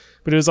system,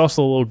 but it was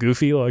also a little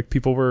goofy. Like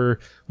people were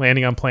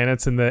landing on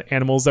planets, and the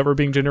animals that were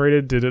being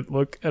generated didn't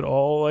look at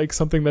all like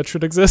something that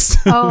should exist.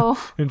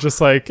 Oh. And just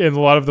like, and a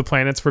lot of the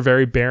planets were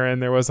very barren.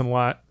 There wasn't a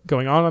lot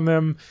going on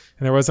them,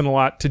 and there wasn't a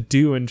lot to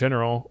do in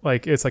general.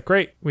 Like it's like,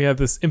 great, we have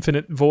this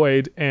infinite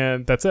void,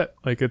 and that's it.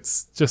 Like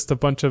it's just a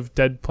bunch of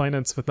dead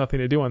planets with nothing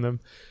to do on them.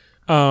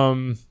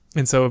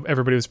 And so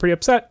everybody was pretty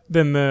upset.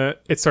 Then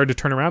it started to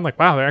turn around like,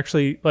 wow, they're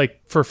actually like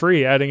for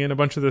free adding in a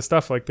bunch of this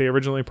stuff like they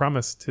originally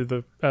promised to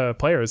the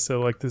players. So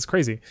like this is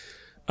crazy.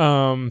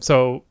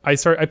 So I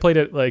played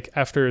it like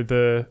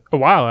a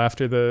while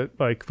after the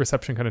like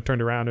reception kind of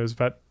turned around. It was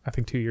about, I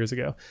think 2 years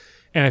ago.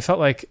 And I felt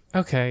like,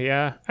 okay,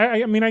 yeah,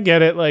 I mean, I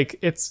get it. Like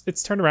it's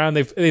turned around.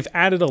 They've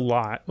added a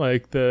lot,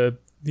 like the,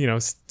 you know,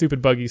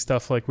 stupid buggy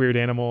stuff, like weird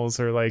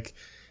animals or like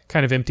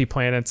kind of empty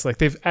planets. Like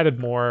they've added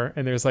more,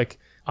 and there's like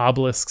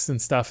obelisks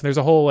and stuff, and there's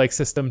a whole like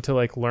system to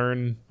like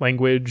learn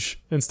language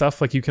and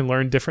stuff. Like you can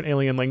learn different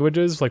alien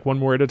languages, like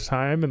one word at a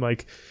time, and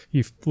like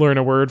you learn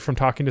a word from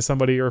talking to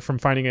somebody or from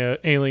finding a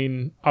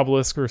alien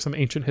obelisk or some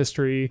ancient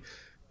history,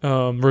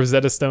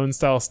 Rosetta Stone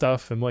style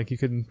stuff, and like you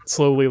can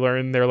slowly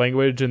learn their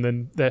language, and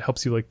then that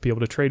helps you like be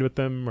able to trade with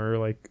them or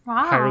like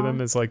hire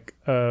them as like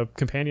a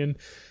companion,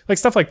 like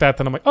stuff like that.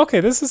 Then I'm like, okay,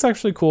 this is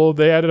actually cool.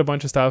 They added a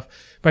bunch of stuff,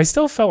 but I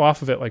still fell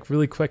off of it like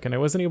really quick, and I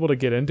wasn't able to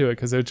get into it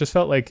because it just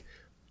felt like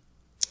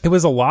it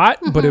was a lot,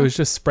 but it was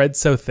just spread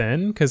so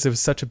thin because it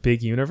was such a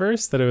big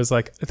universe that it was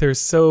like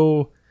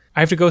I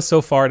have to go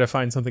so far to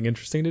find something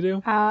interesting to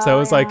do. So it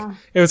was like,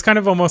 it was kind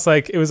of almost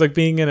like, it was like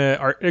being in an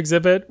art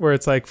exhibit where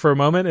it's like, for a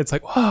moment, it's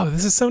like, whoa,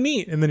 this is so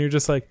neat. And then you're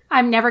just like,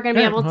 I'm never going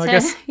to be able to,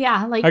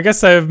 I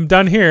guess I'm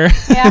done here.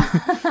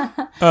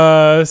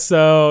 Yeah.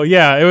 So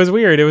yeah, it was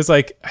weird. It was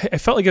like, I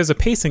felt like it was a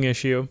pacing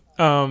issue.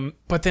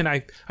 But then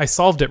I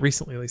solved it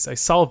recently, at least I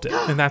solved it.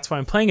 And that's why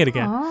I'm playing it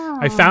again.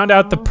 I found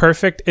out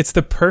it's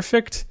the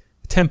perfect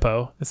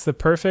tempo. It's the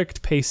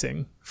perfect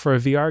pacing for a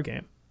VR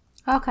game.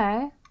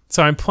 Okay.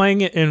 So I'm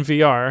playing it in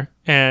VR,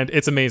 and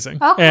it's amazing.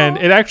 Okay. And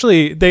it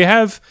actually,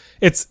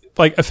 it's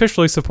like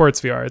officially supports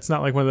VR. It's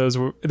not like one of those,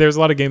 there's a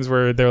lot of games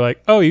where they're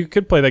like, oh, you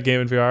could play that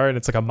game in VR, and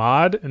it's like a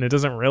mod, and it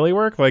doesn't really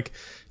work. Like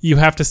you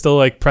have to still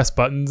like press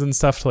buttons and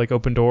stuff to like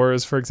open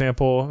doors, for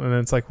example. And then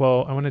it's like,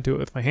 well, I want to do it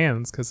with my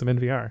hands because I'm in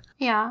VR.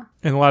 Yeah.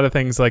 And a lot of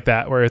things like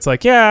that where it's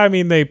like, yeah, I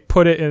mean, they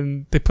put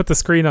the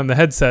screen on the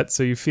headset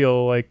so you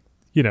feel like,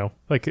 you know,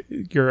 like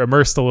you're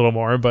immersed a little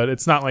more, but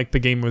it's not like the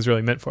game was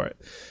really meant for it.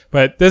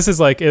 But this is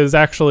like, it is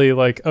actually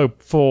like a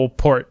full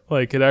port.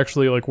 Like it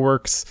actually like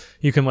works.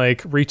 You can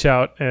like reach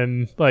out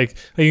and like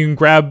you can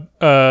grab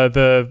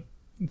the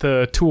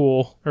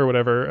tool or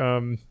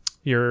whatever,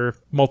 your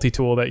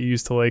multi-tool that you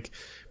use to like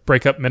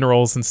break up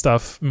minerals and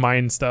stuff,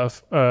 mine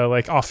stuff,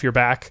 like off your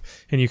back,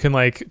 and you can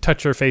like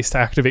touch your face to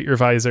activate your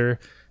visor.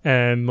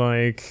 And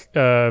like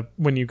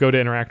when you go to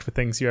interact with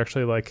things, you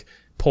actually like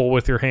pull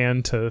with your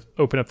hand to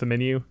open up the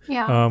menu.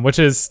 Yeah. Which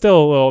is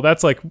still a little,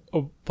 that's like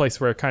a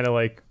place where it kind of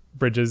like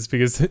bridges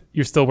because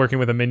you're still working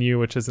with a menu,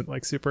 which isn't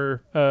like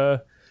super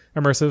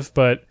immersive.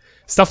 But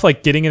stuff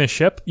like getting in a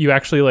ship, you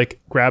actually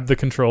like grab the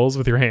controls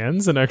with your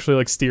hands and actually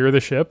like steer the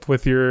ship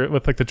with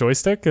like the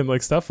joystick and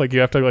like stuff. Like you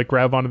have to like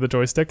grab onto the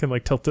joystick and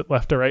like tilt it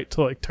left or right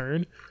to like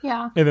turn.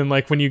 Yeah. And then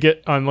like when you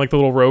get on like the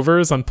little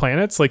rovers on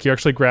planets, like you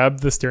actually grab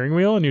the steering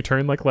wheel and you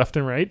turn like left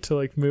and right to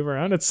like move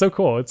around. It's so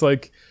cool. It's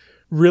like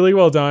really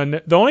well done.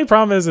 The only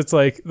problem is it's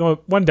like the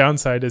one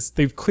downside is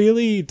they've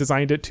clearly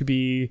designed it to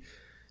be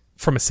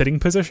from a sitting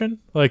position.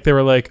 Like they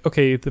were like,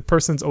 okay, the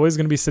person's always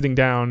going to be sitting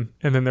down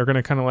and then they're going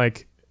to kind of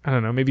like, I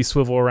don't know, maybe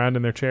swivel around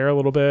in their chair a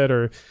little bit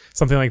or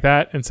something like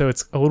that. And so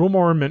it's a little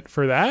more meant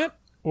for that,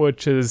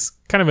 which is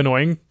kind of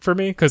annoying for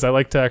me because I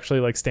like to actually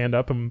like stand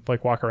up and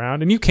like walk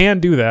around. And you can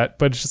do that,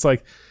 but it's just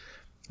like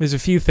there's a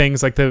few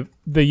things like the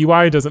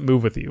UI doesn't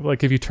move with you.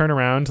 Like if you turn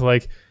around,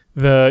 like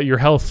your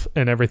health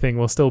and everything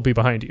will still be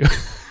behind you.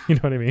 You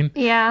know what I mean?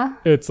 Yeah.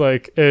 It's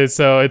like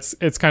so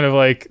it's kind of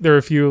like there are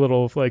a few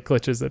little like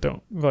glitches that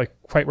don't like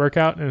quite work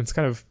out, and it's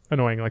kind of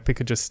annoying. Like they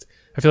could just,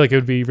 I feel like it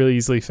would be really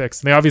easily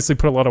fixed. And they obviously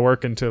put a lot of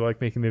work into like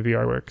making the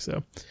VR work,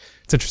 so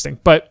it's interesting.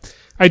 But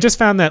I just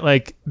found that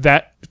like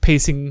that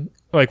pacing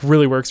like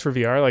really works for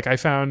VR. Like I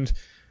found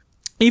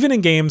even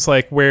in games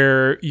like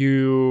where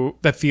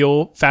that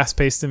feel fast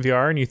paced in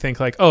VR and you think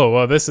like, oh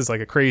well, this is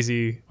like a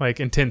crazy like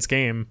intense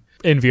game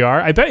in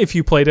VR. I bet if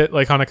you played it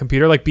like on a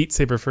computer, like Beat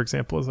Saber for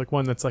example is like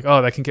one that's like,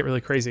 oh, that can get really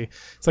crazy.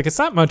 It's like it's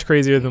not much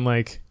crazier than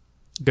like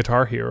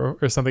Guitar Hero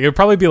or something. It would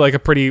probably be like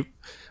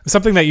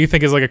something that you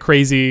think is like a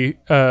crazy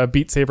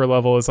Beat Saber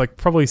level is like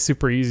probably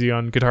super easy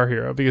on Guitar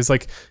Hero, because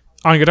like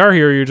on Guitar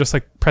Hero you're just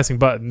like pressing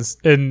buttons.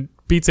 In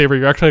Beat Saber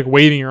you're actually like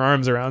waving your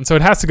arms around, so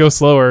it has to go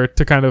slower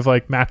to kind of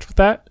like match with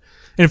that.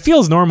 And it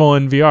feels normal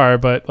in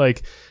VR, but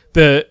like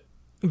the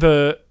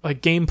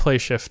like gameplay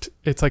shift,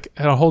 it's like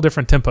at a whole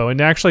different tempo. And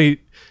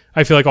actually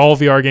I feel like all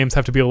VR games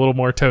have to be a little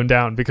more toned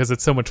down because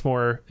it's so much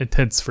more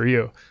intense for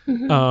you.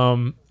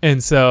 Mm-hmm.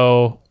 And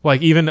so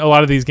like even a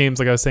lot of these games,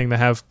 like I was saying, that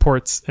have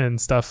ports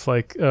and stuff,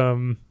 like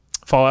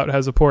Fallout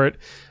has a port,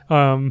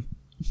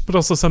 but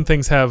also some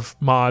things have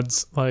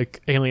mods,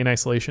 like Alien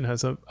Isolation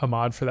has a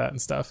mod for that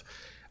and stuff.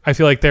 I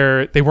feel like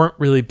they weren't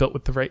really built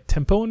with the right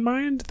tempo in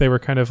mind. They were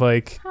kind of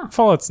like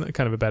Fallout's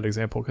kind of a bad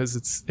example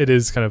because it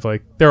is kind of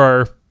like there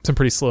are some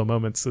pretty slow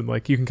moments and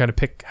like you can kind of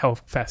pick how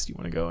fast you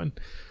want to go in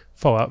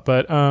Fallout.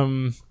 But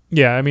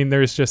yeah, I mean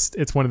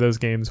it's one of those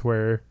games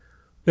where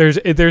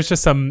there's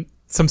just some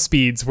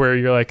speeds where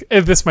you're like,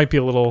 this might be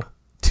a little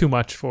too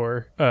much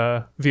for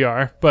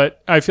VR.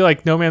 But I feel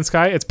like No Man's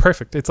Sky, it's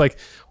perfect. It's like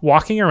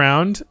walking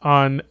around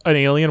on an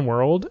alien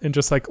world and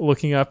just like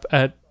looking up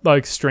at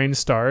like strange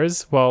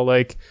stars while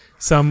like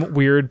some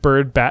weird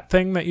bird bat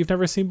thing that you've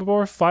never seen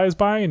before flies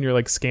by and you're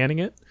like scanning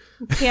it.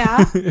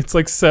 Yeah. It's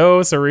like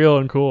so surreal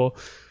and cool.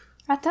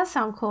 That does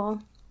sound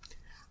cool.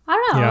 I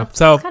don't know. Yeah. It's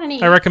So kind of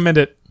neat. I recommend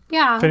it.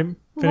 Yeah.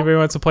 If anybody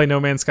wants to play No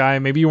Man's Sky,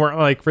 maybe you weren't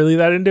like really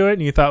that into it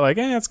and you thought like,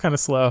 it's kind of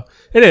slow.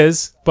 It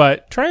is,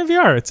 but try in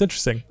VR. It's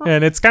interesting.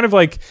 And it's kind of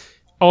like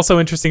also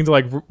interesting to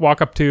like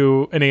walk up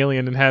to an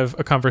alien and have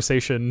a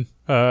conversation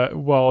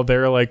while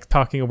they're like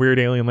talking a weird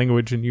alien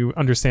language and you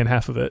understand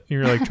half of it. And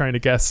you're like trying to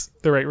guess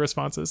the right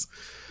responses.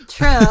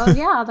 True.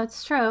 Yeah,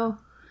 that's true.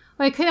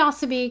 Well, it could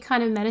also be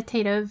kind of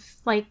meditative,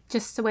 like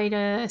just a way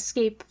to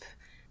escape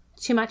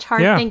too much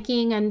hard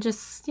thinking and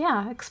just,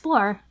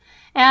 explore.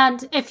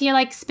 And if you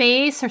like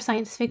space or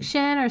science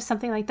fiction or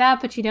something like that,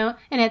 but you don't,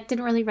 and it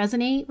didn't really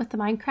resonate with the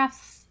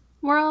Minecraft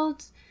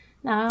world,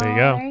 there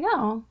you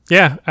go.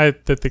 Yeah, I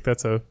think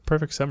that's a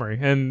perfect summary.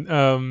 And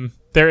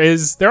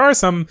there are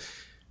some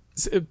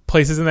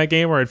places in that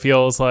game where it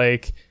feels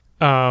like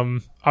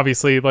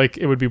obviously like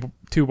it would be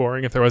too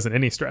boring if there wasn't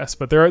any stress,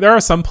 but there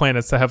are some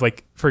planets that have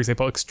like, for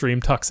example,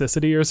 extreme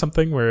toxicity or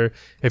something where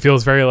it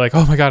feels very like,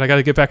 oh my god, I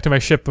gotta get back to my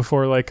ship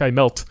before like I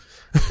melt.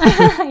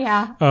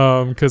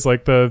 Yeah. Because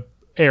like the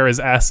air is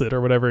acid or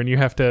whatever, and you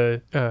have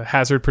to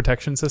hazard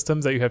protection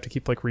systems that you have to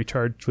keep like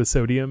recharged with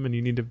sodium, and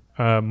you need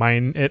to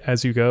mine it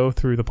as you go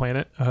through the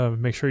planet.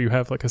 Make sure you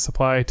have like a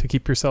supply to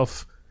keep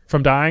yourself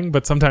from dying,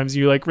 but sometimes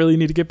you like really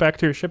need to get back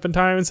to your ship in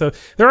time, and so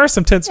there are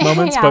some tense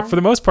moments. But for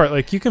the most part,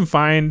 like you can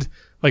find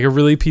like a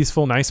really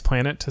peaceful, nice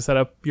planet to set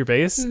up your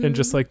base and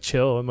just like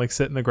chill and like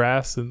sit in the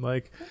grass and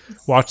like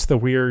watch the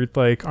weird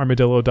like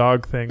armadillo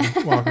dog thing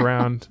walk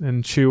around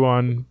and chew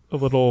on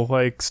little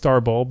like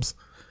star bulbs.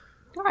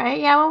 All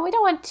right. Yeah. Well, we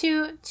don't want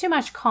too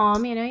much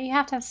calm. You know, you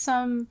have to have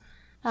some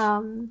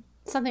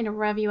something to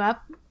rev you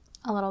up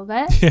a little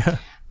bit. Yeah.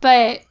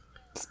 But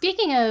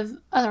speaking of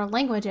other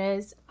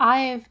languages,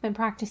 I've been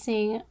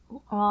practicing.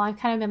 Well, I've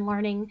kind of been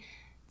learning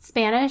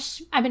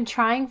Spanish. I've been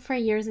trying for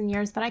years and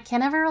years, but I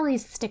can't ever really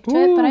stick to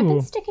it. But I've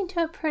been sticking to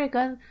it pretty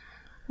good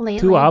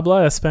lately. ¿Tú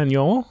hablas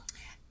español?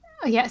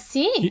 Oh, yeah,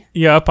 see?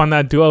 You up on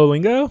that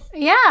Duolingo?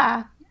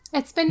 Yeah.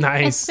 It's been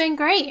Nice.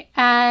 great.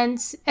 And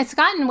it's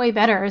gotten way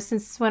better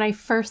since when I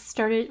first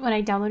started, when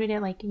I downloaded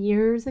it like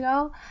years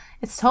ago.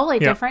 It's totally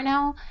different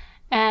now.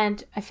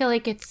 And I feel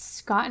like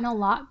it's gotten a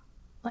lot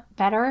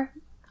better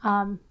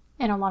in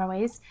a lot of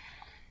ways.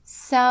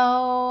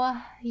 So,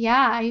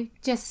 yeah, I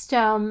just...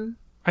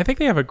 I think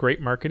they have a great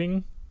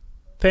marketing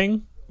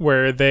thing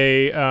where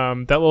they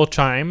that little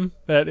chime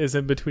that is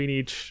in between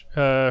each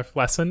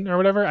lesson or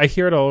whatever. I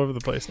hear it all over the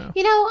place now.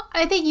 You know,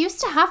 they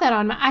used to have that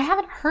on. I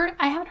haven't heard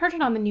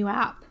it on the new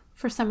app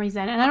for some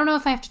reason, and I don't know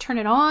if I have to turn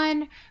it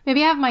on.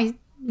 Maybe I have my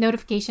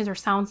notifications or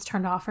sounds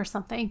turned off or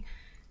something,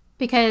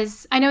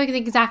 because I know the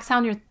exact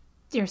sound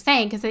you're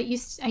saying, because I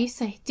used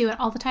to do it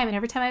all the time, and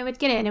every time I would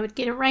get it and it would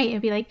get it right,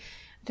 it'd be like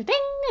ding,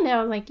 and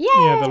I was like, yay!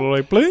 Yeah, the little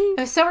like bling.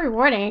 It was so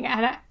rewarding,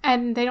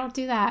 and they don't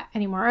do that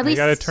anymore. Or at You least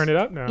got to turn it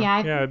up now.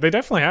 Yeah, they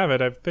definitely have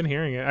it. I've been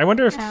hearing it. I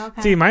wonder if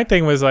see, my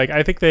thing was like,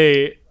 I think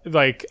they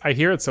like, I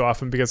hear it so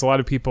often because a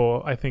lot of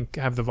people I think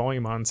have the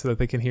volume on so that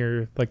they can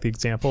hear like the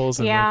examples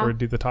and like, or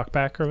do the talk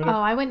back or whatever.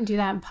 Oh, I wouldn't do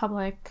that in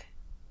public.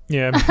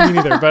 Yeah, me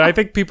neither. But I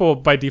think people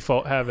by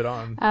default have it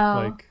on.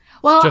 Like,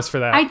 well, just for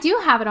that. I do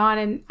have it on,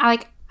 and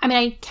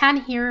I can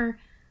hear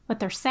what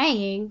they're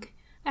saying,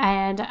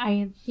 and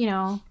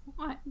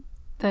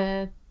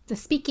the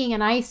speaking,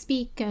 and I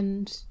speak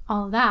and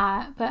all of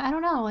that, but I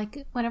don't know,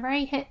 like whenever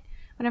I get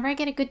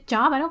a good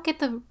job, I don't get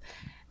the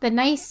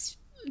nice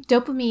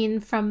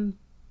dopamine from...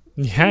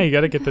 Yeah, you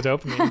got to get the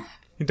dopamine.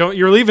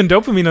 You're leaving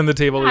dopamine on the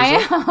table, Lisa.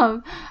 I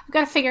am. I've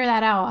got to figure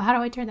that out. How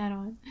do I turn that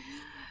on?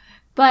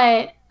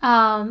 But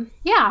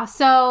yeah,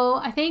 so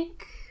I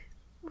think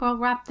we'll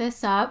wrap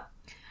this up.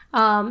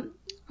 I'll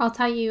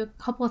tell you a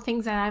couple of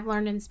things that I've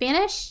learned in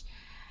Spanish,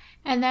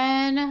 and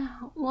then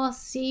we'll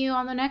see you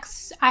on the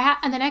next.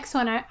 And the next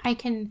one, I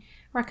can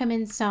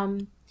recommend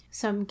some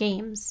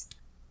games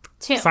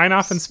too. Sign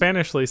off in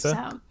Spanish, Lisa.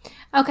 So,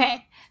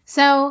 okay,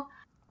 so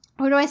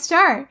where do I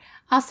start?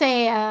 I'll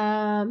say,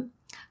 "Hola,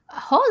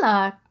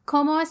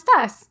 ¿cómo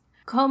estás?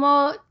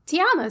 ¿Cómo te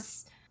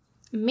llamas?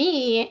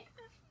 Me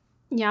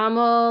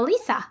llamo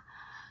Lisa.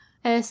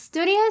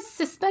 ¿Estudias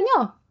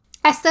español?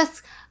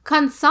 ¿Estás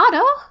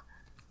cansado?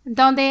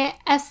 ¿Dónde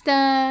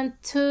están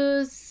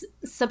tus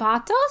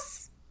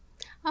zapatos?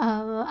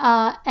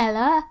 A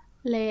ella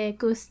le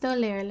gusta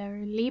leer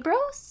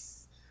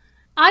libros.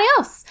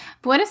 Adiós.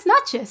 Buenas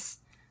noches.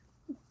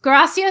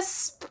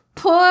 Gracias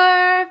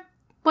por...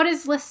 What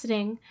is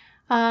listening?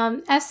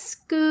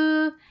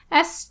 Escuchar?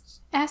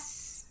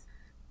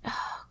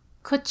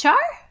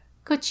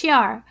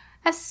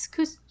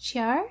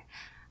 Escuchar.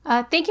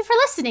 Thank you for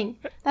listening.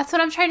 That's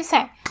what I'm trying to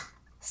say.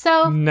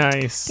 So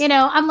nice.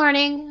 I'm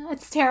learning.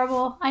 It's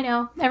terrible. I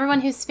know.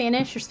 Everyone who's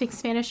Spanish or speaks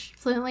Spanish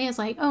fluently is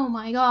like, oh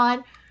my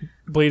God.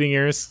 Bleeding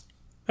ears.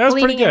 That was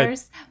pretty good.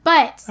 Ears.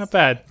 But not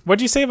bad.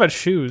 What'd you say about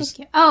shoes?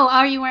 Oh,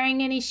 are you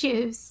wearing any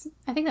shoes?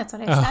 I think that's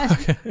what I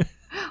said. Okay.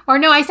 Or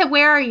no, I said,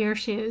 where are your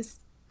shoes?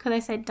 Because I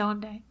said,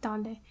 donde.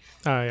 Oh,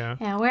 yeah.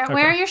 Yeah, where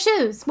are your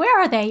shoes? Where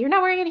are they? You're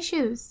not wearing any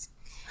shoes.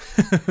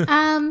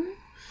 Thank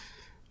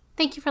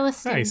you for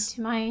listening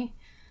to my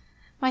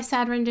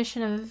sad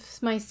rendition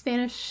of my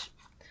Spanish.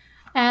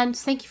 And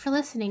thank you for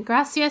listening.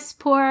 Gracias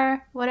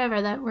por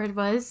whatever that word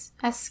was.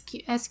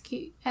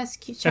 Escuchar.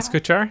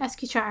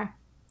 Escuchar.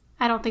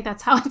 I don't think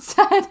that's how it's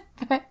said,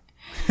 but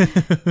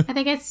I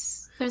think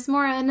there's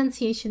more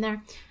enunciation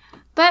there.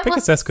 But I think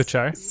it's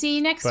escuchar. See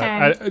you next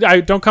time. I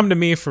don't come to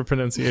me for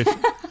pronunciation.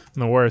 I'm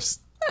the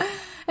worst.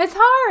 It's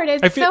hard.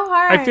 It's so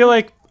hard. I feel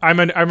like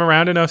I'm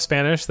around enough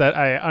Spanish that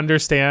I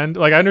understand.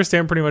 Like, I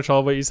understand pretty much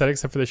all of what you said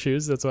except for the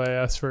shoes. That's why I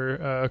asked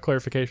for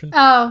clarification.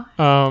 Oh.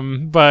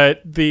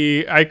 But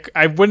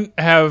I wouldn't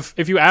have,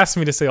 if you asked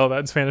me to say all that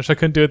in Spanish, I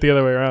couldn't do it the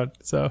other way around.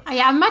 So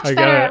yeah, I'm much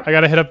better. I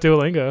gotta hit up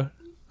Duolingo.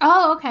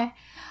 Oh, okay.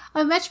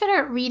 I'm much better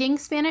at reading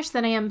Spanish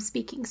than I am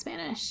speaking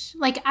Spanish.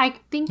 Like, I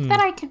think that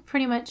I could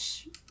pretty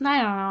much...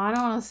 I don't know. I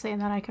don't want to say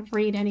that I could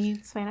read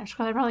any Spanish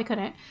because I probably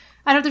couldn't.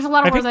 There's a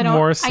lot of words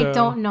I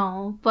don't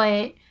know,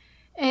 but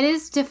it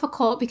is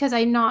difficult because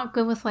I'm not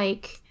good with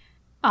like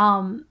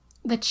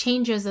the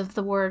changes of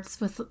the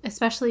words,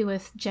 especially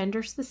with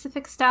gender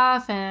specific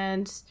stuff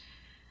and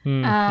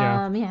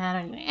I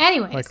don't know.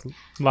 Anyways, like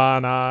la,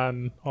 na,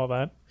 and all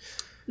that.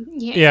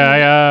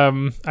 Yeah.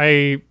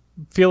 I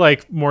feel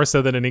like more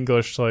so than in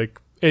English, like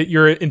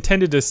you're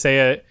intended to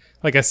say it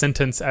like a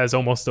sentence as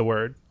almost a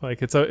word.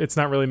 Like it's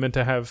not really meant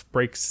to have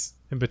breaks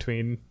in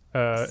between.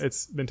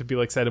 It's meant to be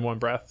like said in one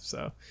breath.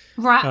 So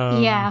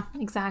right, yeah,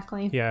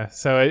 exactly. Yeah,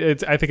 so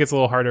I think it's a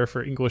little harder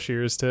for English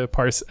ears to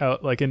parse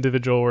out like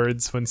individual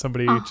words when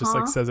somebody just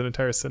like says an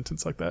entire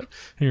sentence like that, and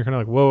you're kind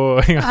of like, whoa,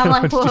 hang on. I'm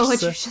like, whoa,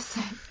 what you just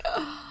said?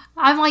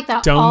 I'm like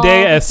that. Donde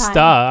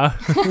está?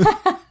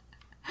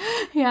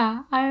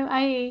 Yeah,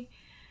 I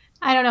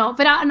don't know,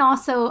 but and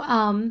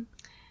also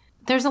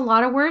there's a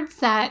lot of words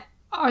that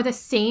are the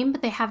same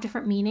but they have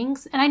different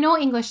meanings, and I know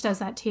English does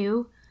that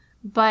too,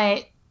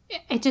 but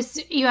it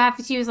just, you have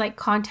to use like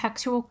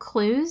contextual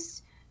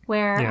clues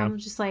where I'm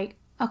just like,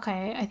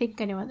 okay, I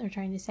think I know what they're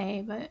trying to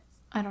say, but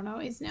I don't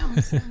always know.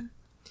 So.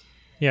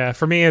 Yeah,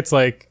 for me, it's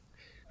like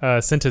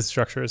sentence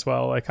structure as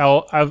well. Like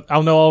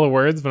I'll know all the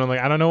words, but I'm like,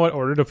 I don't know what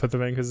order to put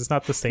them in because it's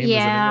not the same as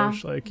in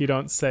English. Like you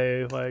don't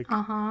say like,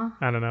 I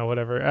don't know,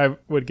 whatever. I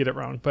would get it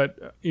wrong,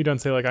 but you don't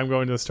say like, I'm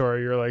going to the store.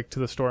 You're like, to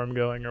the store I'm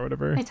going or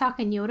whatever. I talk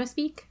in Yoda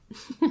speak.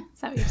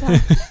 Is that what you're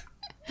talking?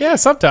 Yeah,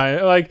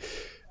 sometimes. Like,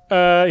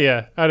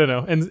 yeah, I don't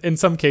know. In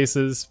some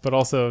cases, but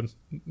also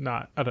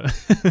not. I don't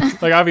know.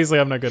 Like, obviously,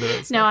 I'm not good at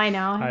it. So no, I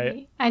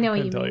know. I know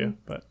what you tell mean. you,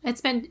 but It's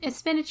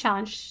been a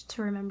challenge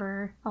to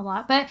remember a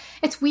lot. But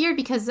it's weird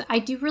because I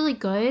do really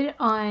good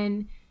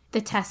on the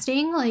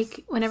testing.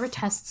 Like, whenever it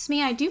tests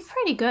me, I do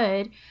pretty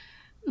good.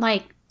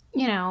 Like,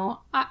 you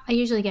know, I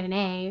usually get an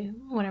A,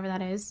 whatever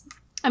that is.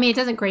 I mean, it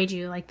doesn't grade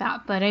you like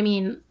that. But, I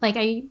mean, like,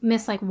 I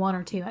miss, like, 1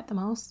 or 2 at the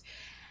most.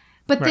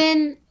 But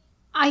then...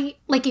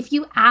 if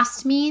you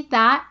asked me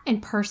that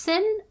in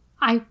person,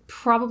 I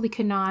probably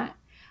could not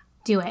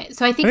do it.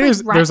 So I think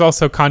there's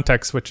also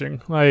context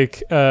switching.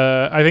 Like,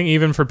 I think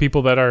even for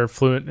people that are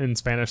fluent in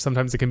Spanish,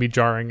 sometimes it can be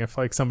jarring if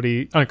like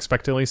somebody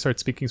unexpectedly starts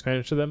speaking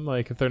Spanish to them.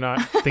 Like if they're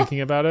not thinking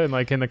about it and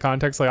like in the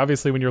context, like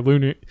obviously when you're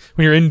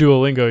in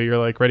Duolingo, you're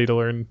like ready to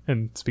learn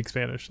and speak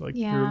Spanish. Like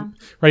you're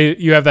ready,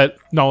 you have that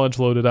knowledge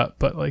loaded up.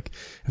 But like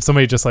if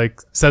somebody just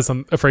like says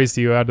a phrase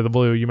to you out of the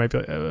blue, you might be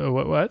like,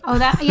 what? Oh,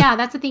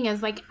 that's the thing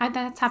is like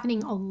that's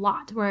happening a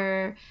lot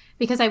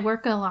because I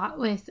work a lot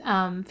with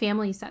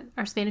families that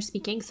are Spanish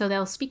speaking, so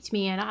they'll speak to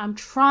me and I'm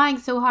trying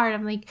so hard.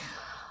 I'm like,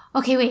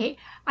 okay, wait,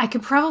 I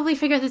could probably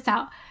figure this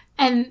out.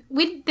 And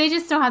they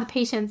just don't have the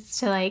patience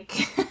to like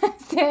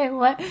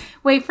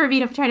wait for me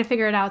to try to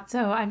figure it out.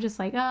 So I'm just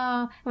like,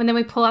 oh, and then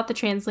we pull out the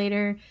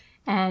translator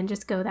and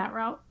just go that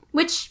route,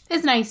 which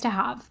is nice to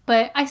have.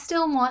 But I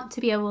still want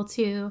to be able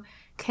to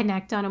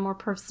connect on a more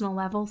personal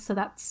level. So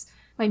that's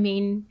my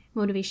main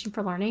motivation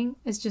for learning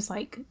is just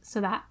like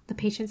so that the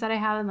patients that I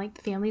have and like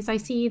the families I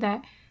see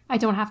that I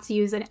don't have to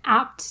use an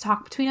app to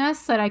talk between us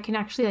so that I can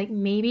actually like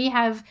maybe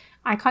have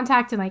eye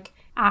contact and like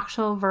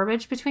actual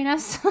verbiage between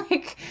us.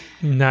 Like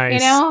nice. You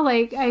know,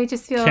 like I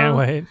just feel can't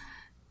wait.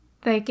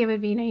 Like it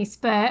would be nice,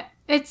 but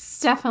it's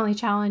definitely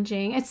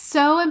challenging. It's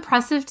so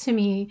impressive to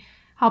me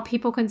how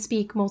people can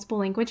speak multiple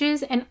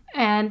languages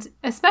and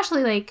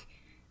especially like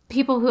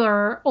people who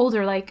are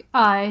older like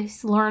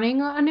us learning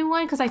a new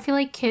one because I feel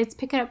like kids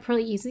pick it up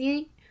really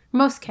easily.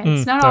 Most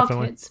kids, not definitely.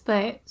 all kids,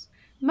 but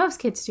most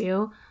kids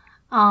do.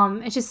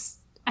 It's just,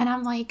 and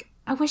I'm like,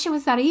 I wish it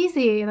was that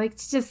easy. Like,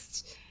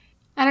 just,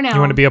 I don't know. You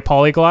want to be a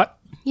polyglot?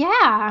 Yeah,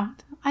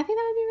 I think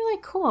that would be really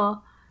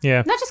cool.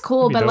 Yeah, not just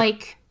cool, but dope.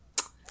 like,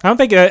 I don't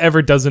think it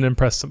ever doesn't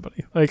impress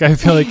somebody. Like, I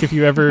feel like if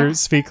you ever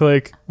speak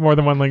like more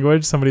than one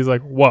language, somebody's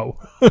like, "Whoa!"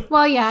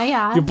 Well,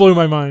 yeah, you blew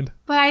my mind.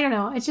 But I don't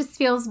know. It just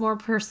feels more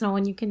personal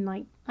when you can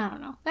like, I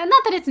don't know. And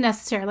not that it's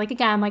necessary. Like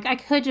again, like I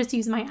could just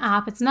use my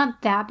app. It's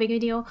not that big a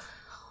deal,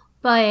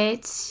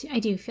 but I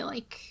do feel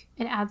like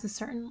it adds a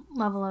certain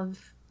level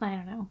of, I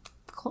don't know,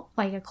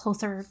 like a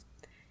closer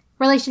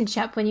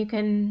relationship when you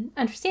can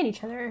understand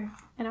each other,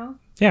 you know?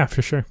 Yeah,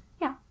 for sure.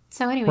 Yeah.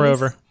 So anyways. We're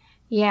over.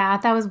 Yeah,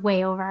 that was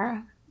way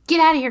over.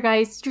 Get out of here,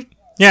 guys. You're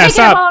yeah, taking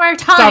stop. up all of our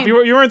time. Stop.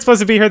 You weren't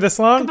supposed to be here this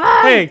long. Goodbye.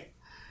 Hey.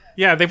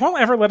 Yeah, they won't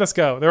ever let us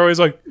go. They're always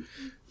like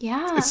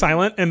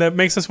silent, and that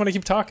makes us want to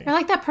keep talking. You're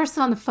like that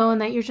person on the phone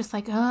that you're just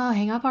like, oh,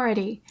 hang up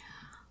already.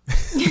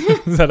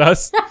 Is that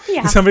us?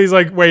 Yeah. Somebody's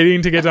like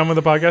waiting to get done with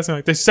the podcast and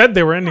like they said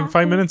they were ending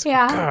 5 minutes.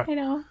 Yeah, God. I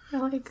know.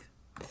 You're like,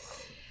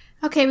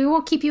 okay, we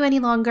won't keep you any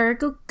longer.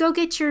 Go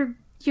get your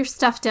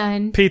stuff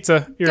done.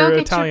 Pizza. You're Go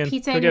get Italian. your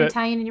pizza Go and your get it.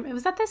 Italian. And your,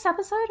 was that this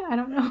episode? I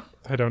don't know.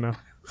 I don't know.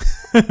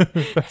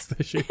 That's the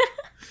issue.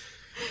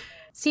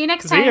 See you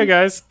next time. See ya,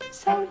 guys.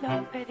 So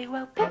long, very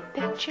well, pip,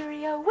 pip,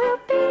 cheerio, we'll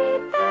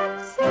be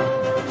back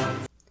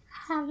soon.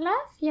 I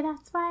love you.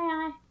 That's why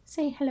I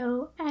say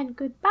hello and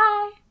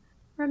goodbye.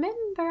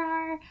 Remember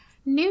our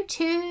new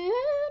tune.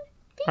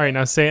 All right,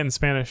 now say it in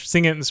Spanish.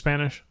 Sing it in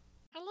Spanish.